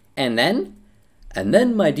 "And then?" "And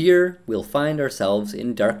then, my dear, we'll find ourselves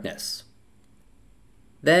in darkness."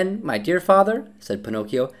 "Then, my dear father," said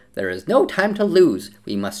Pinocchio, "there is no time to lose.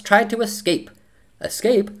 We must try to escape."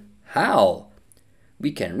 "Escape? How?"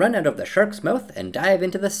 "We can run out of the shark's mouth and dive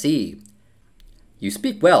into the sea." "You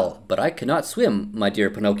speak well, but I cannot swim, my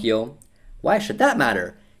dear Pinocchio." "Why should that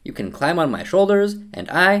matter? You can climb on my shoulders, and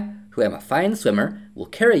I, who am a fine swimmer, will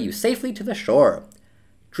carry you safely to the shore."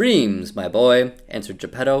 "Dreams, my boy," answered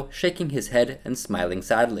Geppetto, shaking his head and smiling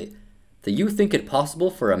sadly. "Do you think it possible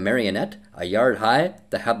for a marionette, a yard high,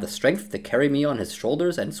 to have the strength to carry me on his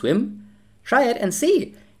shoulders and swim? Try it and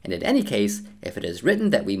see, and in any case, if it is written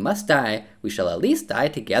that we must die, we shall at least die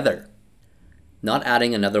together." Not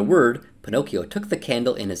adding another word, Pinocchio took the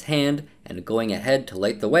candle in his hand, and going ahead to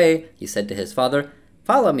light the way, he said to his father,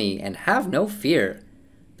 "Follow me, and have no fear."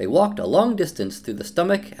 They walked a long distance through the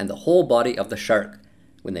stomach and the whole body of the shark.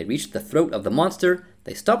 When they reached the throat of the monster,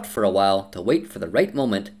 they stopped for a while to wait for the right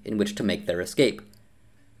moment in which to make their escape.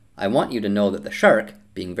 I want you to know that the shark,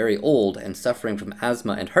 being very old and suffering from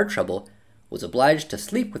asthma and heart trouble, was obliged to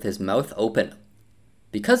sleep with his mouth open.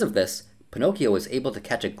 Because of this, Pinocchio was able to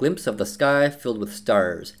catch a glimpse of the sky filled with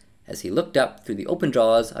stars as he looked up through the open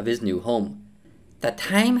jaws of his new home. "The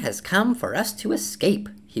time has come for us to escape,"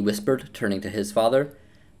 he whispered, turning to his father.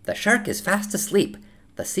 "The shark is fast asleep,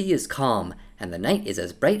 the sea is calm, and the night is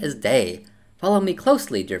as bright as day. Follow me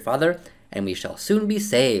closely, dear father, and we shall soon be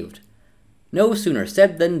saved." No sooner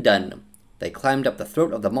said than done. They climbed up the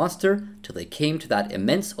throat of the monster till they came to that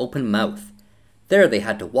immense open mouth. There they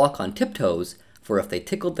had to walk on tiptoes, for if they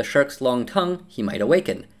tickled the shark's long tongue, he might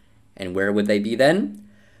awaken. And where would they be then?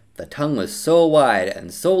 The tongue was so wide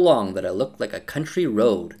and so long that it looked like a country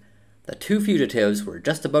road. The two fugitives were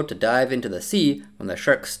just about to dive into the sea when the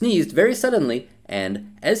shark sneezed very suddenly,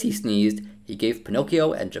 and, as he sneezed, he gave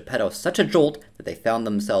Pinocchio and Geppetto such a jolt that they found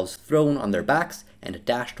themselves thrown on their backs and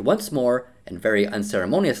dashed once more, and very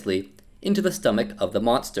unceremoniously, into the stomach of the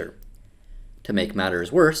monster. To make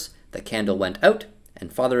matters worse, the candle went out,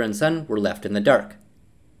 and father and son were left in the dark.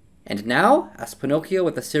 "And now?" asked Pinocchio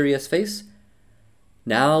with a serious face.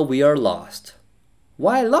 "Now we are lost."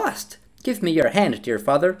 "Why lost? Give me your hand, dear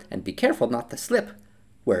father, and be careful not to slip."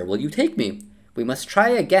 "Where will you take me?" "We must try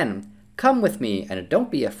again. Come with me, and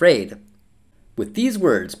don't be afraid." With these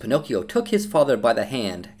words, Pinocchio took his father by the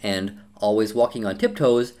hand, and, always walking on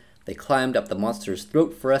tiptoes, they climbed up the monster's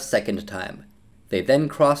throat for a second time. They then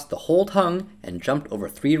crossed the whole tongue and jumped over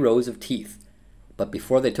 3 rows of teeth. But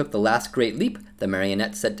before they took the last great leap, the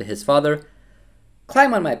marionette said to his father,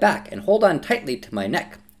 "Climb on my back and hold on tightly to my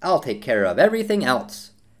neck. I'll take care of everything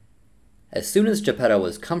else." As soon as Geppetto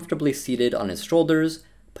was comfortably seated on his shoulders,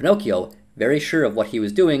 Pinocchio, very sure of what he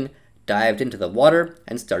was doing, dived into the water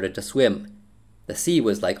and started to swim. The sea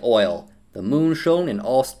was like oil, the moon shone in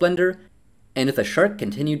all splendor, and the shark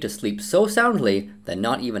continued to sleep so soundly that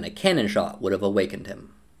not even a cannon shot would have awakened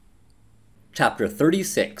him. Chapter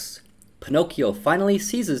 36. Pinocchio finally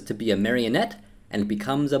ceases to be a marionette and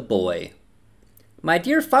becomes a boy. "My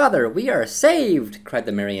dear father, we are saved!" cried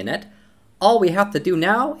the marionette. "All we have to do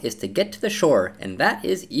now is to get to the shore, and that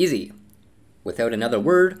is easy." Without another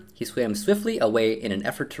word, he swam swiftly away in an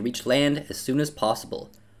effort to reach land as soon as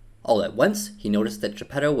possible. All at once, he noticed that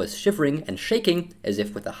Geppetto was shivering and shaking as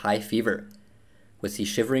if with a high fever. Was he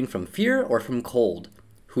shivering from fear or from cold?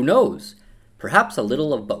 Who knows? Perhaps a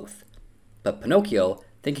little of both. But Pinocchio,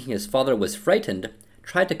 thinking his father was frightened,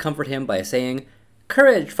 tried to comfort him by saying,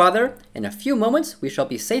 "Courage, father! In a few moments we shall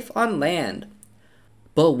be safe on land."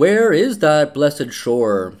 "But where is that blessed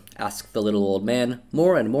shore?" asked the little old man,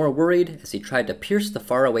 more and more worried as he tried to pierce the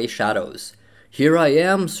faraway shadows. "Here I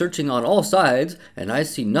am searching on all sides, and I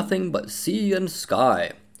see nothing but sea and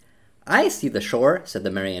sky." "I see the shore," said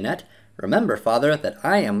the marionette. "Remember, father, that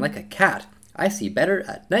I am like a cat. I see better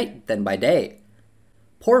at night than by day."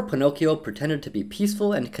 Poor Pinocchio pretended to be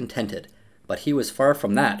peaceful and contented, but he was far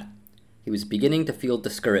from that. He was beginning to feel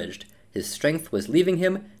discouraged. His strength was leaving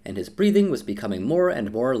him, and his breathing was becoming more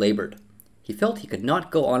and more labored. He felt he could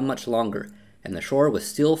not go on much longer, and the shore was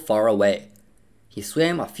still far away. He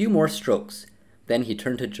swam a few more strokes. Then he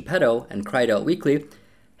turned to Geppetto and cried out weakly,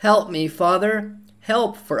 "Help me, father!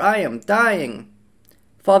 Help, for I am dying!"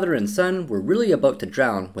 Father and son were really about to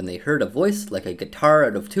drown when they heard a voice like a guitar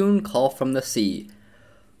out of tune call from the sea.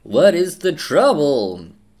 "What is the trouble?"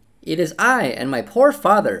 "It is I and my poor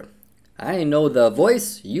father." "I know the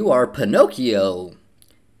voice. You are Pinocchio."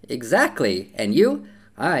 "Exactly. And you?"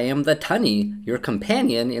 "I am the tunny, your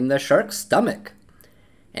companion in the shark's stomach."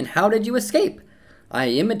 "And how did you escape?" "I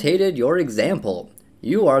imitated your example.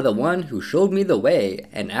 You are the one who showed me the way,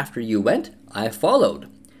 and after you went, I followed."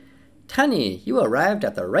 "Tunny, you arrived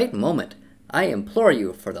at the right moment. I implore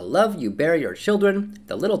you, for the love you bear your children,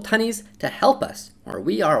 the little tunnies, to help us, or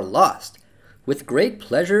we are lost." "With great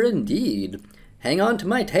pleasure indeed. Hang on to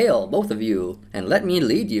my tail, both of you, and let me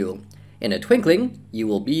lead you. In a twinkling, you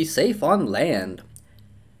will be safe on land."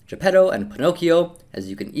 Geppetto and Pinocchio, as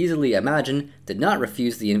you can easily imagine, did not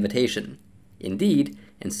refuse the invitation. Indeed,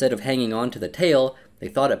 instead of hanging on to the tail, they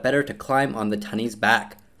thought it better to climb on the tunny's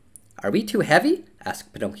back. "Are we too heavy?"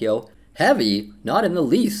 asked Pinocchio. "Heavy? Not in the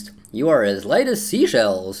least. You are as light as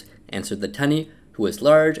seashells," answered the tunny, who was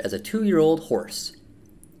large as a 2-year-old horse.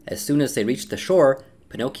 As soon as they reached the shore,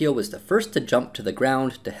 Pinocchio was the first to jump to the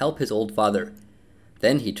ground to help his old father.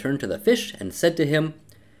 Then he turned to the fish and said to him,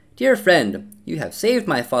 "Dear friend, you have saved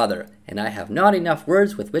my father, and I have not enough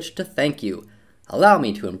words with which to thank you. Allow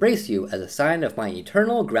me to embrace you as a sign of my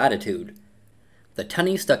eternal gratitude." The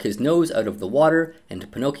tunny stuck his nose out of the water,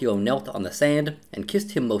 and Pinocchio knelt on the sand and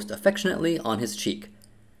kissed him most affectionately on his cheek.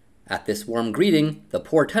 At this warm greeting, the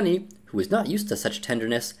poor tunny, who was not used to such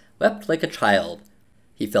tenderness, wept like a child.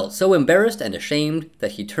 He felt so embarrassed and ashamed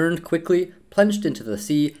that he turned quickly, plunged into the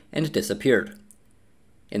sea, and disappeared.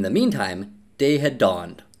 In the meantime, day had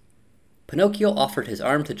dawned. Pinocchio offered his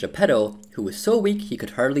arm to Geppetto, who was so weak he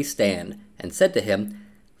could hardly stand, and said to him,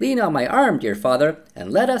 "Lean on my arm, dear father,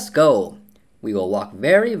 and let us go. We will walk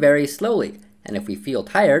very, very slowly, and if we feel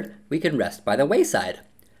tired, we can rest by the wayside."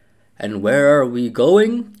 "And where are we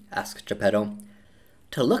going?" asked Geppetto.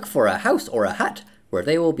 "To look for a house or a hut, where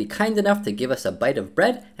they will be kind enough to give us a bite of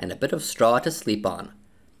bread and a bit of straw to sleep on."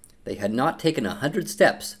 They had not taken 100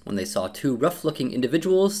 steps when they saw 2 rough-looking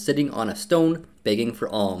individuals sitting on a stone begging for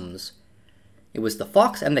alms. It was the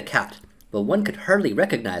fox and the cat, but one could hardly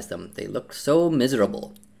recognize them, they looked so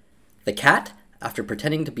miserable. The cat, after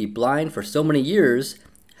pretending to be blind for so many years,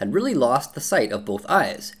 had really lost the sight of both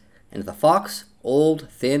eyes, and the fox, old,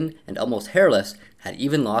 thin, and almost hairless, had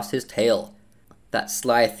even lost his tail. That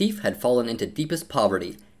sly thief had fallen into deepest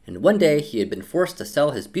poverty, and one day he had been forced to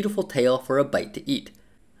sell his beautiful tail for a bite to eat.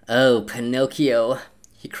 "Oh, Pinocchio,"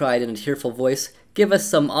 he cried in a tearful voice, "give us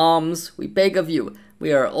some alms, we beg of you.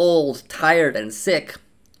 We are old, tired, and sick."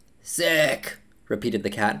 "Sick," repeated the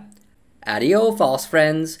cat. "Addio, false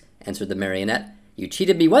friends," answered the marionette. "You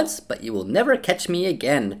cheated me once, but you will never catch me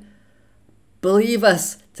again." "Believe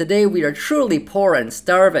us, today we are truly poor and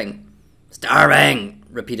starving." "Starving,"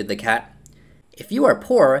 repeated the cat. "If you are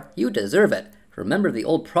poor, you deserve it. Remember the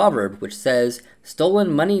old proverb which says,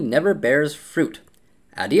 'Stolen money never bears fruit.'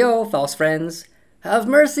 Addio, false friends." "Have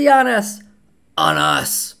mercy on us." "On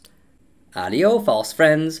us." "Addio, false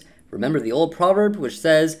friends. Remember the old proverb which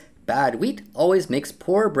says, 'Bad wheat always makes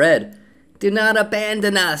poor bread.'" "Do not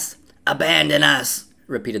abandon us." "Abandon us,"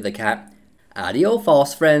 repeated the cat. "Addio,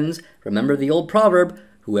 false friends. Remember the old proverb,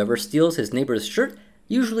 'Whoever steals his neighbor's shirt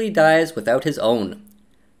usually dies without his own.'"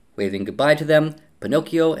 Waving goodbye to them,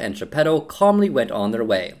 Pinocchio and Geppetto calmly went on their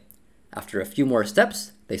way. After a few more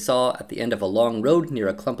steps, they saw at the end of a long road near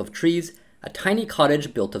a clump of trees a tiny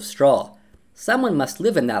cottage built of straw. "Someone must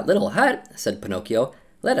live in that little hut," said Pinocchio.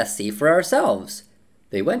 "Let us see for ourselves."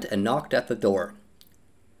 They went and knocked at the door.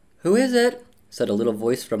 "Who is it?" said a little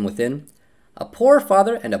voice from within. "A poor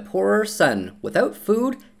father and a poorer son, without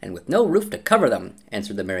food and with no roof to cover them,"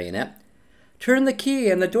 answered the marionette. "Turn the key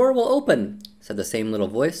and the door will open," said the same little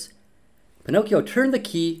voice. Pinocchio turned the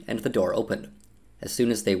key and the door opened. As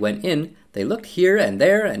soon as they went in, they looked here and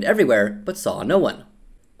there and everywhere, but saw no one.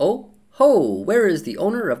 "Oh, ho, where is the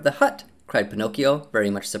owner of the hut?" cried Pinocchio,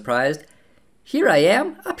 very much surprised. "Here I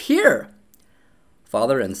am, up here."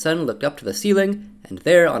 Father and son looked up to the ceiling, and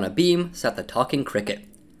there on a beam sat the talking cricket.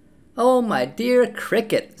 "Oh, my dear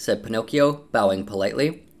cricket," said Pinocchio, bowing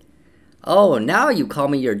politely. "Oh, now you call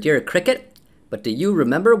me your dear cricket? But do you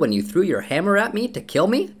remember when you threw your hammer at me to kill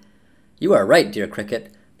me? You are right, dear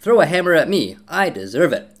cricket. Throw a hammer at me, I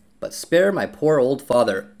deserve it, but spare my poor old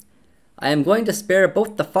father." "I am going to spare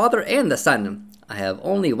both the father and the son. I have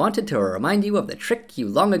only wanted to remind you of the trick you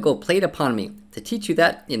long ago played upon me, to teach you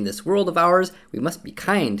that in this world of ours we must be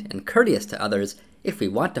kind and courteous to others if we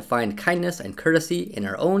want to find kindness and courtesy in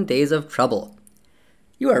our own days of trouble."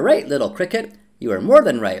 "You are right, little cricket. You are more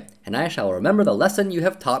than right, and I shall remember the lesson you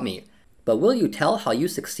have taught me. But will you tell how you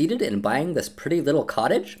succeeded in buying this pretty little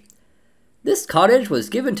cottage?" "This cottage was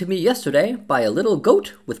given to me yesterday by a little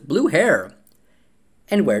goat with blue hair."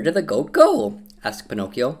 "And where did the goat go?" asked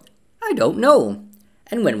Pinocchio. "I don't know."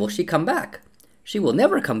 "And when will she come back?" "She will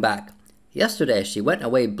never come back. Yesterday she went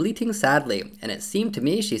away bleating sadly, and it seemed to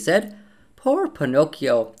me she said, 'Poor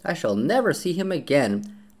Pinocchio, I shall never see him again.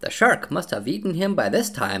 The shark must have eaten him by this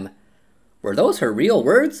time.'" "Were those her real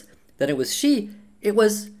words? Then it was she. It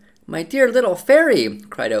was my dear little fairy,"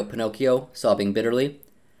 cried out Pinocchio, sobbing bitterly.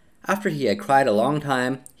 After he had cried a long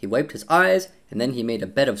time, he wiped his eyes, and then he made a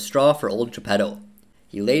bed of straw for old Geppetto.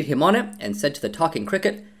 He laid him on it and said to the talking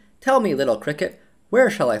cricket, "Tell me, little cricket, where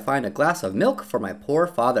shall I find a glass of milk for my poor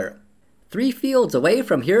father?" "3 fields away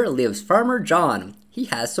from here lives Farmer John. He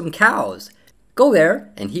has some cows. Go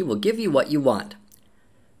there, and he will give you what you want."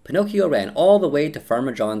 Pinocchio ran all the way to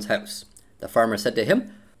Farmer John's house. The farmer said to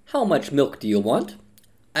him, "How much milk do you want?"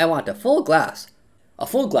 "I want a full glass." "A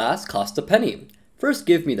full glass costs a penny. First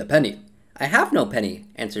give me the penny." "I have no penny,"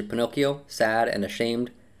 answered Pinocchio, sad and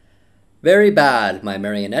ashamed. "Very bad, my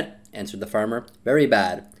marionette," answered the farmer. "Very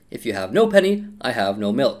bad. If you have no penny, I have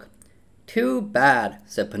no milk." "Too bad,"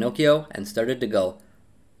 said Pinocchio, and started to go.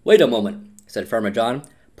 "Wait a moment," said Farmer John.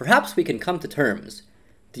 "Perhaps we can come to terms.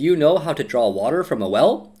 Do you know how to draw water from a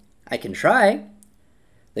well?" "I can try."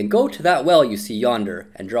 "Then go to that well you see yonder,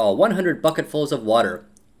 and draw 100 bucketfuls of water."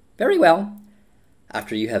 "Very well."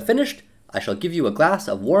 "After you have finished, I shall give you a glass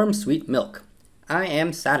of warm, sweet milk." "I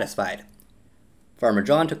am satisfied." Farmer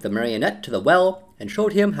John took the marionette to the well and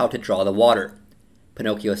showed him how to draw the water.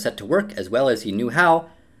 Pinocchio set to work as well as he knew how,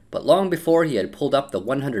 but long before he had pulled up the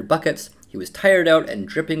 100 buckets, he was tired out and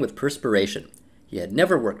dripping with perspiration. He had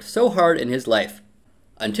never worked so hard in his life.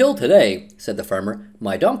 "Until today," said the farmer,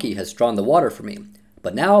 "my donkey has drawn the water for me,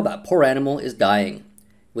 but now that poor animal is dying."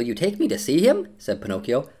 "Will you take me to see him?" said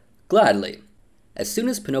Pinocchio. "Gladly." As soon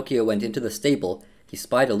as Pinocchio went into the stable, he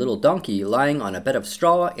spied a little donkey lying on a bed of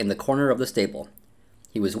straw in the corner of the stable.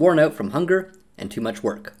 He was worn out from hunger and too much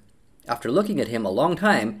work. After looking at him a long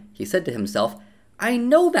time, he said to himself, "I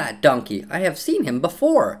know that donkey. I have seen him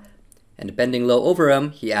before." And bending low over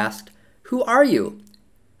him, he asked, "Who are you?"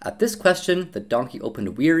 At this question, the donkey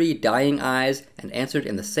opened weary, dying eyes and answered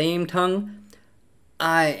in the same tongue,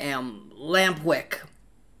 "I am Lampwick."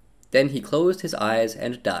 Then he closed his eyes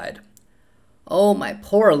and died. "Oh, my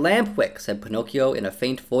poor Lampwick," said Pinocchio in a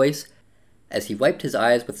faint voice, as he wiped his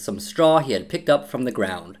eyes with some straw he had picked up from the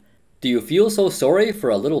ground. "Do you feel so sorry for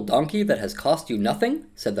a little donkey that has cost you nothing?"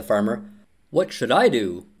 said the farmer. "What should I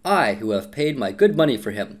do, I who have paid my good money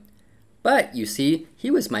for him?" "But, you see, he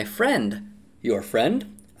was my friend." "Your friend?"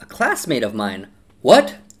 "A classmate of mine."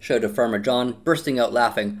 "What?" shouted Farmer John, bursting out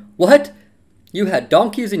laughing. "What? You had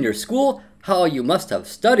donkeys in your school? How you must have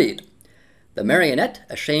studied!" The marionette,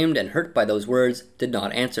 ashamed and hurt by those words, did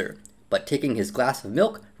not answer, but taking his glass of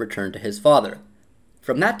milk, returned to his father.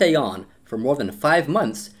 From that day on, for more than 5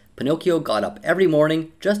 months, Pinocchio got up every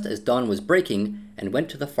morning just as dawn was breaking and went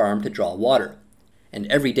to the farm to draw water. And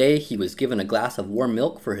every day he was given a glass of warm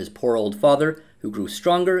milk for his poor old father, who grew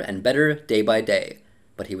stronger and better day by day.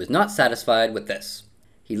 But he was not satisfied with this.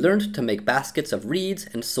 He learned to make baskets of reeds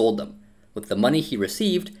and sold them. With the money he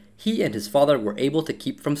received, he and his father were able to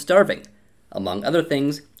keep from starving. Among other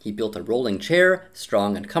things, he built a rolling chair,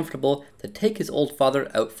 strong and comfortable, to take his old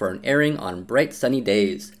father out for an airing on bright sunny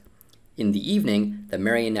days. In the evening, the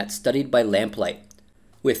marionette studied by lamplight.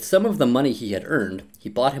 With some of the money he had earned, he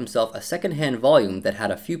bought himself a second-hand volume that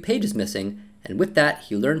had a few pages missing, and with that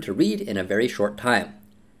he learned to read in a very short time.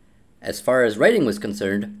 As far as writing was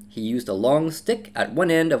concerned, he used a long stick at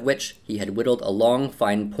one end of which he had whittled a long,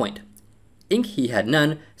 fine point. Ink he had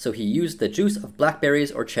none, so he used the juice of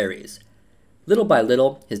blackberries or cherries. Little by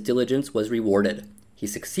little, his diligence was rewarded. He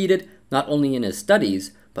succeeded not only in his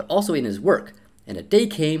studies, but also in his work, and a day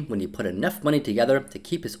came when he put enough money together to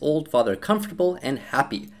keep his old father comfortable and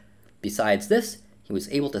happy. Besides this, he was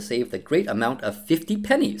able to save the great amount of 50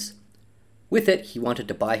 pennies. With it, he wanted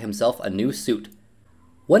to buy himself a new suit.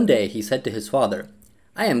 One day he said to his father,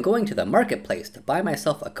 "I am going to the marketplace to buy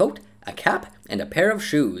myself a coat, a cap, and a pair of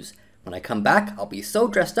shoes. When I come back, I'll be so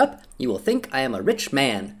dressed up, you will think I am a rich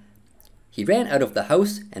man." He ran out of the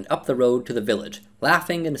house and up the road to the village,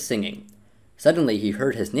 laughing and singing. Suddenly he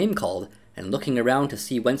heard his name called, and looking around to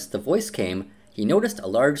see whence the voice came, he noticed a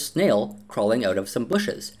large snail crawling out of some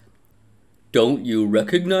bushes. "Don't you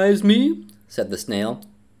recognize me?" said the snail.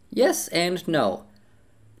 "Yes and no."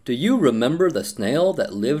 "Do you remember the snail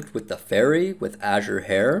that lived with the fairy with azure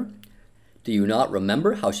hair? Do you not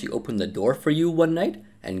remember how she opened the door for you one night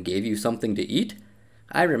and gave you something to eat?"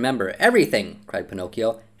 "I remember everything," cried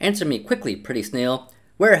Pinocchio. "Answer me quickly, pretty snail.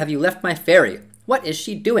 Where have you left my fairy? What is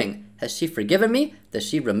she doing? Has she forgiven me? Does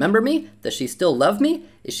she remember me? Does she still love me?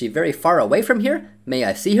 Is she very far away from here? May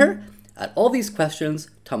I see her?" At all these questions,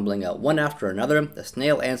 tumbling out one after another, the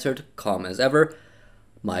snail answered, calm as ever,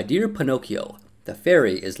 "My dear Pinocchio, the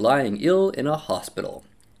fairy is lying ill in a hospital."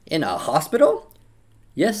 "In a hospital?"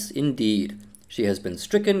 "Yes, indeed. She has been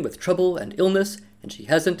stricken with trouble and illness, and she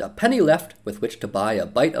hasn't a penny left with which to buy a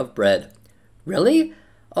bite of bread." "Really?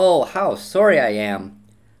 Oh, how sorry I am.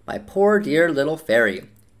 My poor dear little fairy.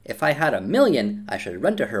 If I had 1,000,000, I should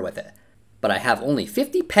run to her with it. But I have only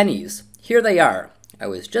 50 pennies. Here they are. I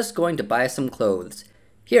was just going to buy some clothes.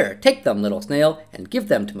 Here, take them, little snail, and give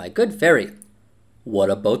them to my good fairy." "What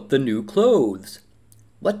about the new clothes?"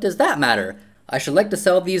 "What does that matter? I should like to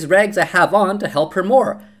sell these rags I have on to help her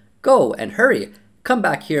more. Go, and hurry. Come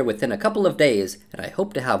back here within a couple of days, and I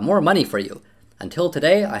hope to have more money for you. Until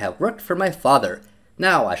today I have worked for my father.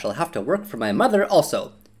 Now I shall have to work for my mother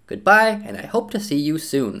also. Goodbye, and I hope to see you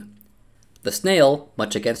soon." The snail,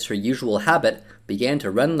 much against her usual habit, began to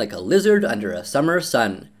run like a lizard under a summer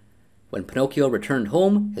sun. When Pinocchio returned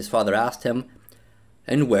home, his father asked him,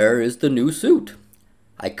 "And where is the new suit?"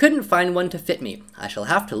 "I couldn't find one to fit me. I shall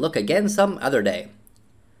have to look again some other day."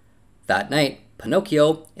 That night,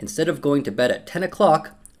 Pinocchio, instead of going to bed at 10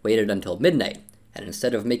 o'clock, waited until midnight, and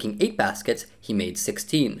instead of making 8 baskets, he made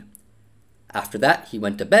 16. After that, he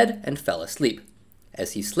went to bed and fell asleep.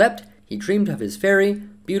 As he slept, he dreamed of his fairy,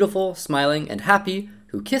 beautiful, smiling, and happy,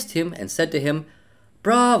 who kissed him and said to him,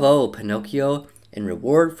 "Bravo, Pinocchio! In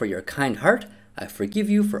reward for your kind heart, I forgive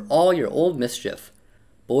you for all your old mischief.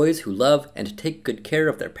 Boys who love and take good care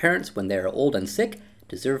of their parents when they are old and sick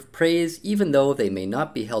deserve praise even though they may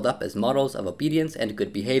not be held up as models of obedience and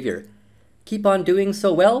good behavior. Keep on doing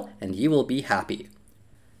so well, and you will be happy."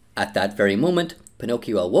 At that very moment,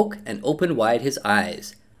 Pinocchio awoke and opened wide his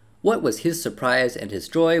eyes. What was his surprise and his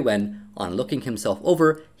joy when, on looking himself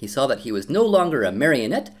over, he saw that he was no longer a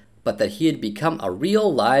marionette, but that he had become a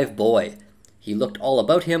real live boy. He looked all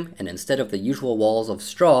about him, and instead of the usual walls of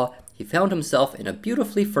straw, he found himself in a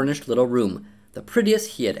beautifully furnished little room, the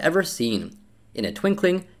prettiest he had ever seen. In a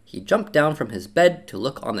twinkling, he jumped down from his bed to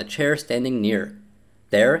look on the chair standing near.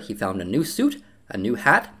 There he found a new suit, a new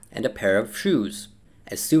hat, and a pair of shoes.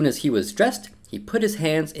 As soon as he was dressed, he put his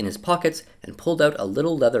hands in his pockets and pulled out a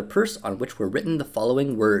little leather purse on which were written the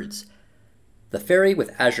following words: "The fairy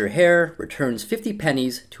with azure hair returns 50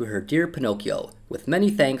 pennies to her dear Pinocchio, with many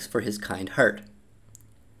thanks for his kind heart."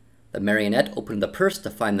 The marionette opened the purse to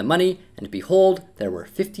find the money, and behold, there were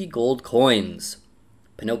 50 gold coins.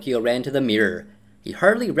 Pinocchio ran to the mirror. He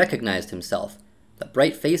hardly recognized himself. The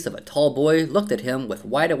bright face of a tall boy looked at him with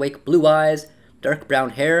wide-awake blue eyes, dark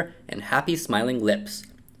brown hair, and happy smiling lips.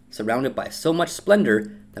 Surrounded by so much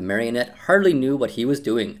splendor, the marionette hardly knew what he was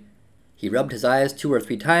doing. He rubbed his eyes 2 or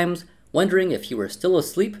 3 times, wondering if he were still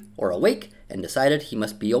asleep or awake, and decided he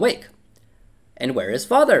must be awake. "And where is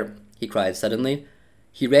father?" he cried suddenly.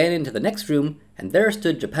 He ran into the next room, and there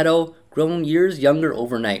stood Geppetto, grown years younger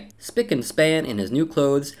overnight, spick and span in his new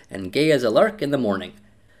clothes, and gay as a lark in the morning.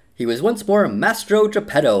 He was once more Mastro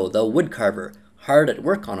Geppetto, the woodcarver, hard at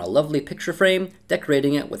work on a lovely picture frame,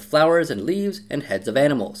 decorating it with flowers and leaves and heads of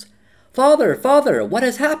animals. "Father, father, what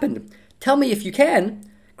has happened? Tell me if you can!"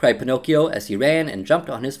 cried Pinocchio as he ran and jumped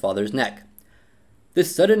on his father's neck.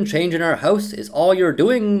 "This sudden change in our house is all your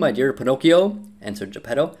doing, my dear Pinocchio," answered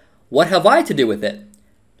Geppetto. "What have I to do with it?"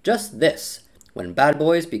 "Just this. When bad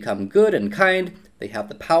boys become good and kind, they have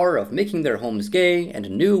the power of making their homes gay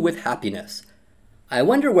and new with happiness. I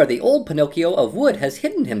wonder where the old Pinocchio of wood has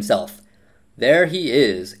hidden himself." "There he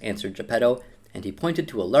is," answered Geppetto, and he pointed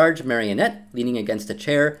to a large marionette leaning against a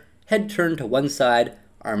chair, head turned to one side,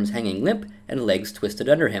 arms hanging limp, and legs twisted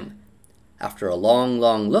under him. After a long,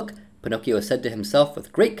 long look, Pinocchio said to himself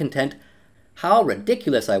with great content, "How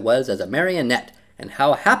ridiculous I was as a marionette, and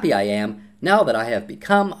how happy I am now that I have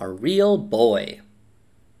become a real boy."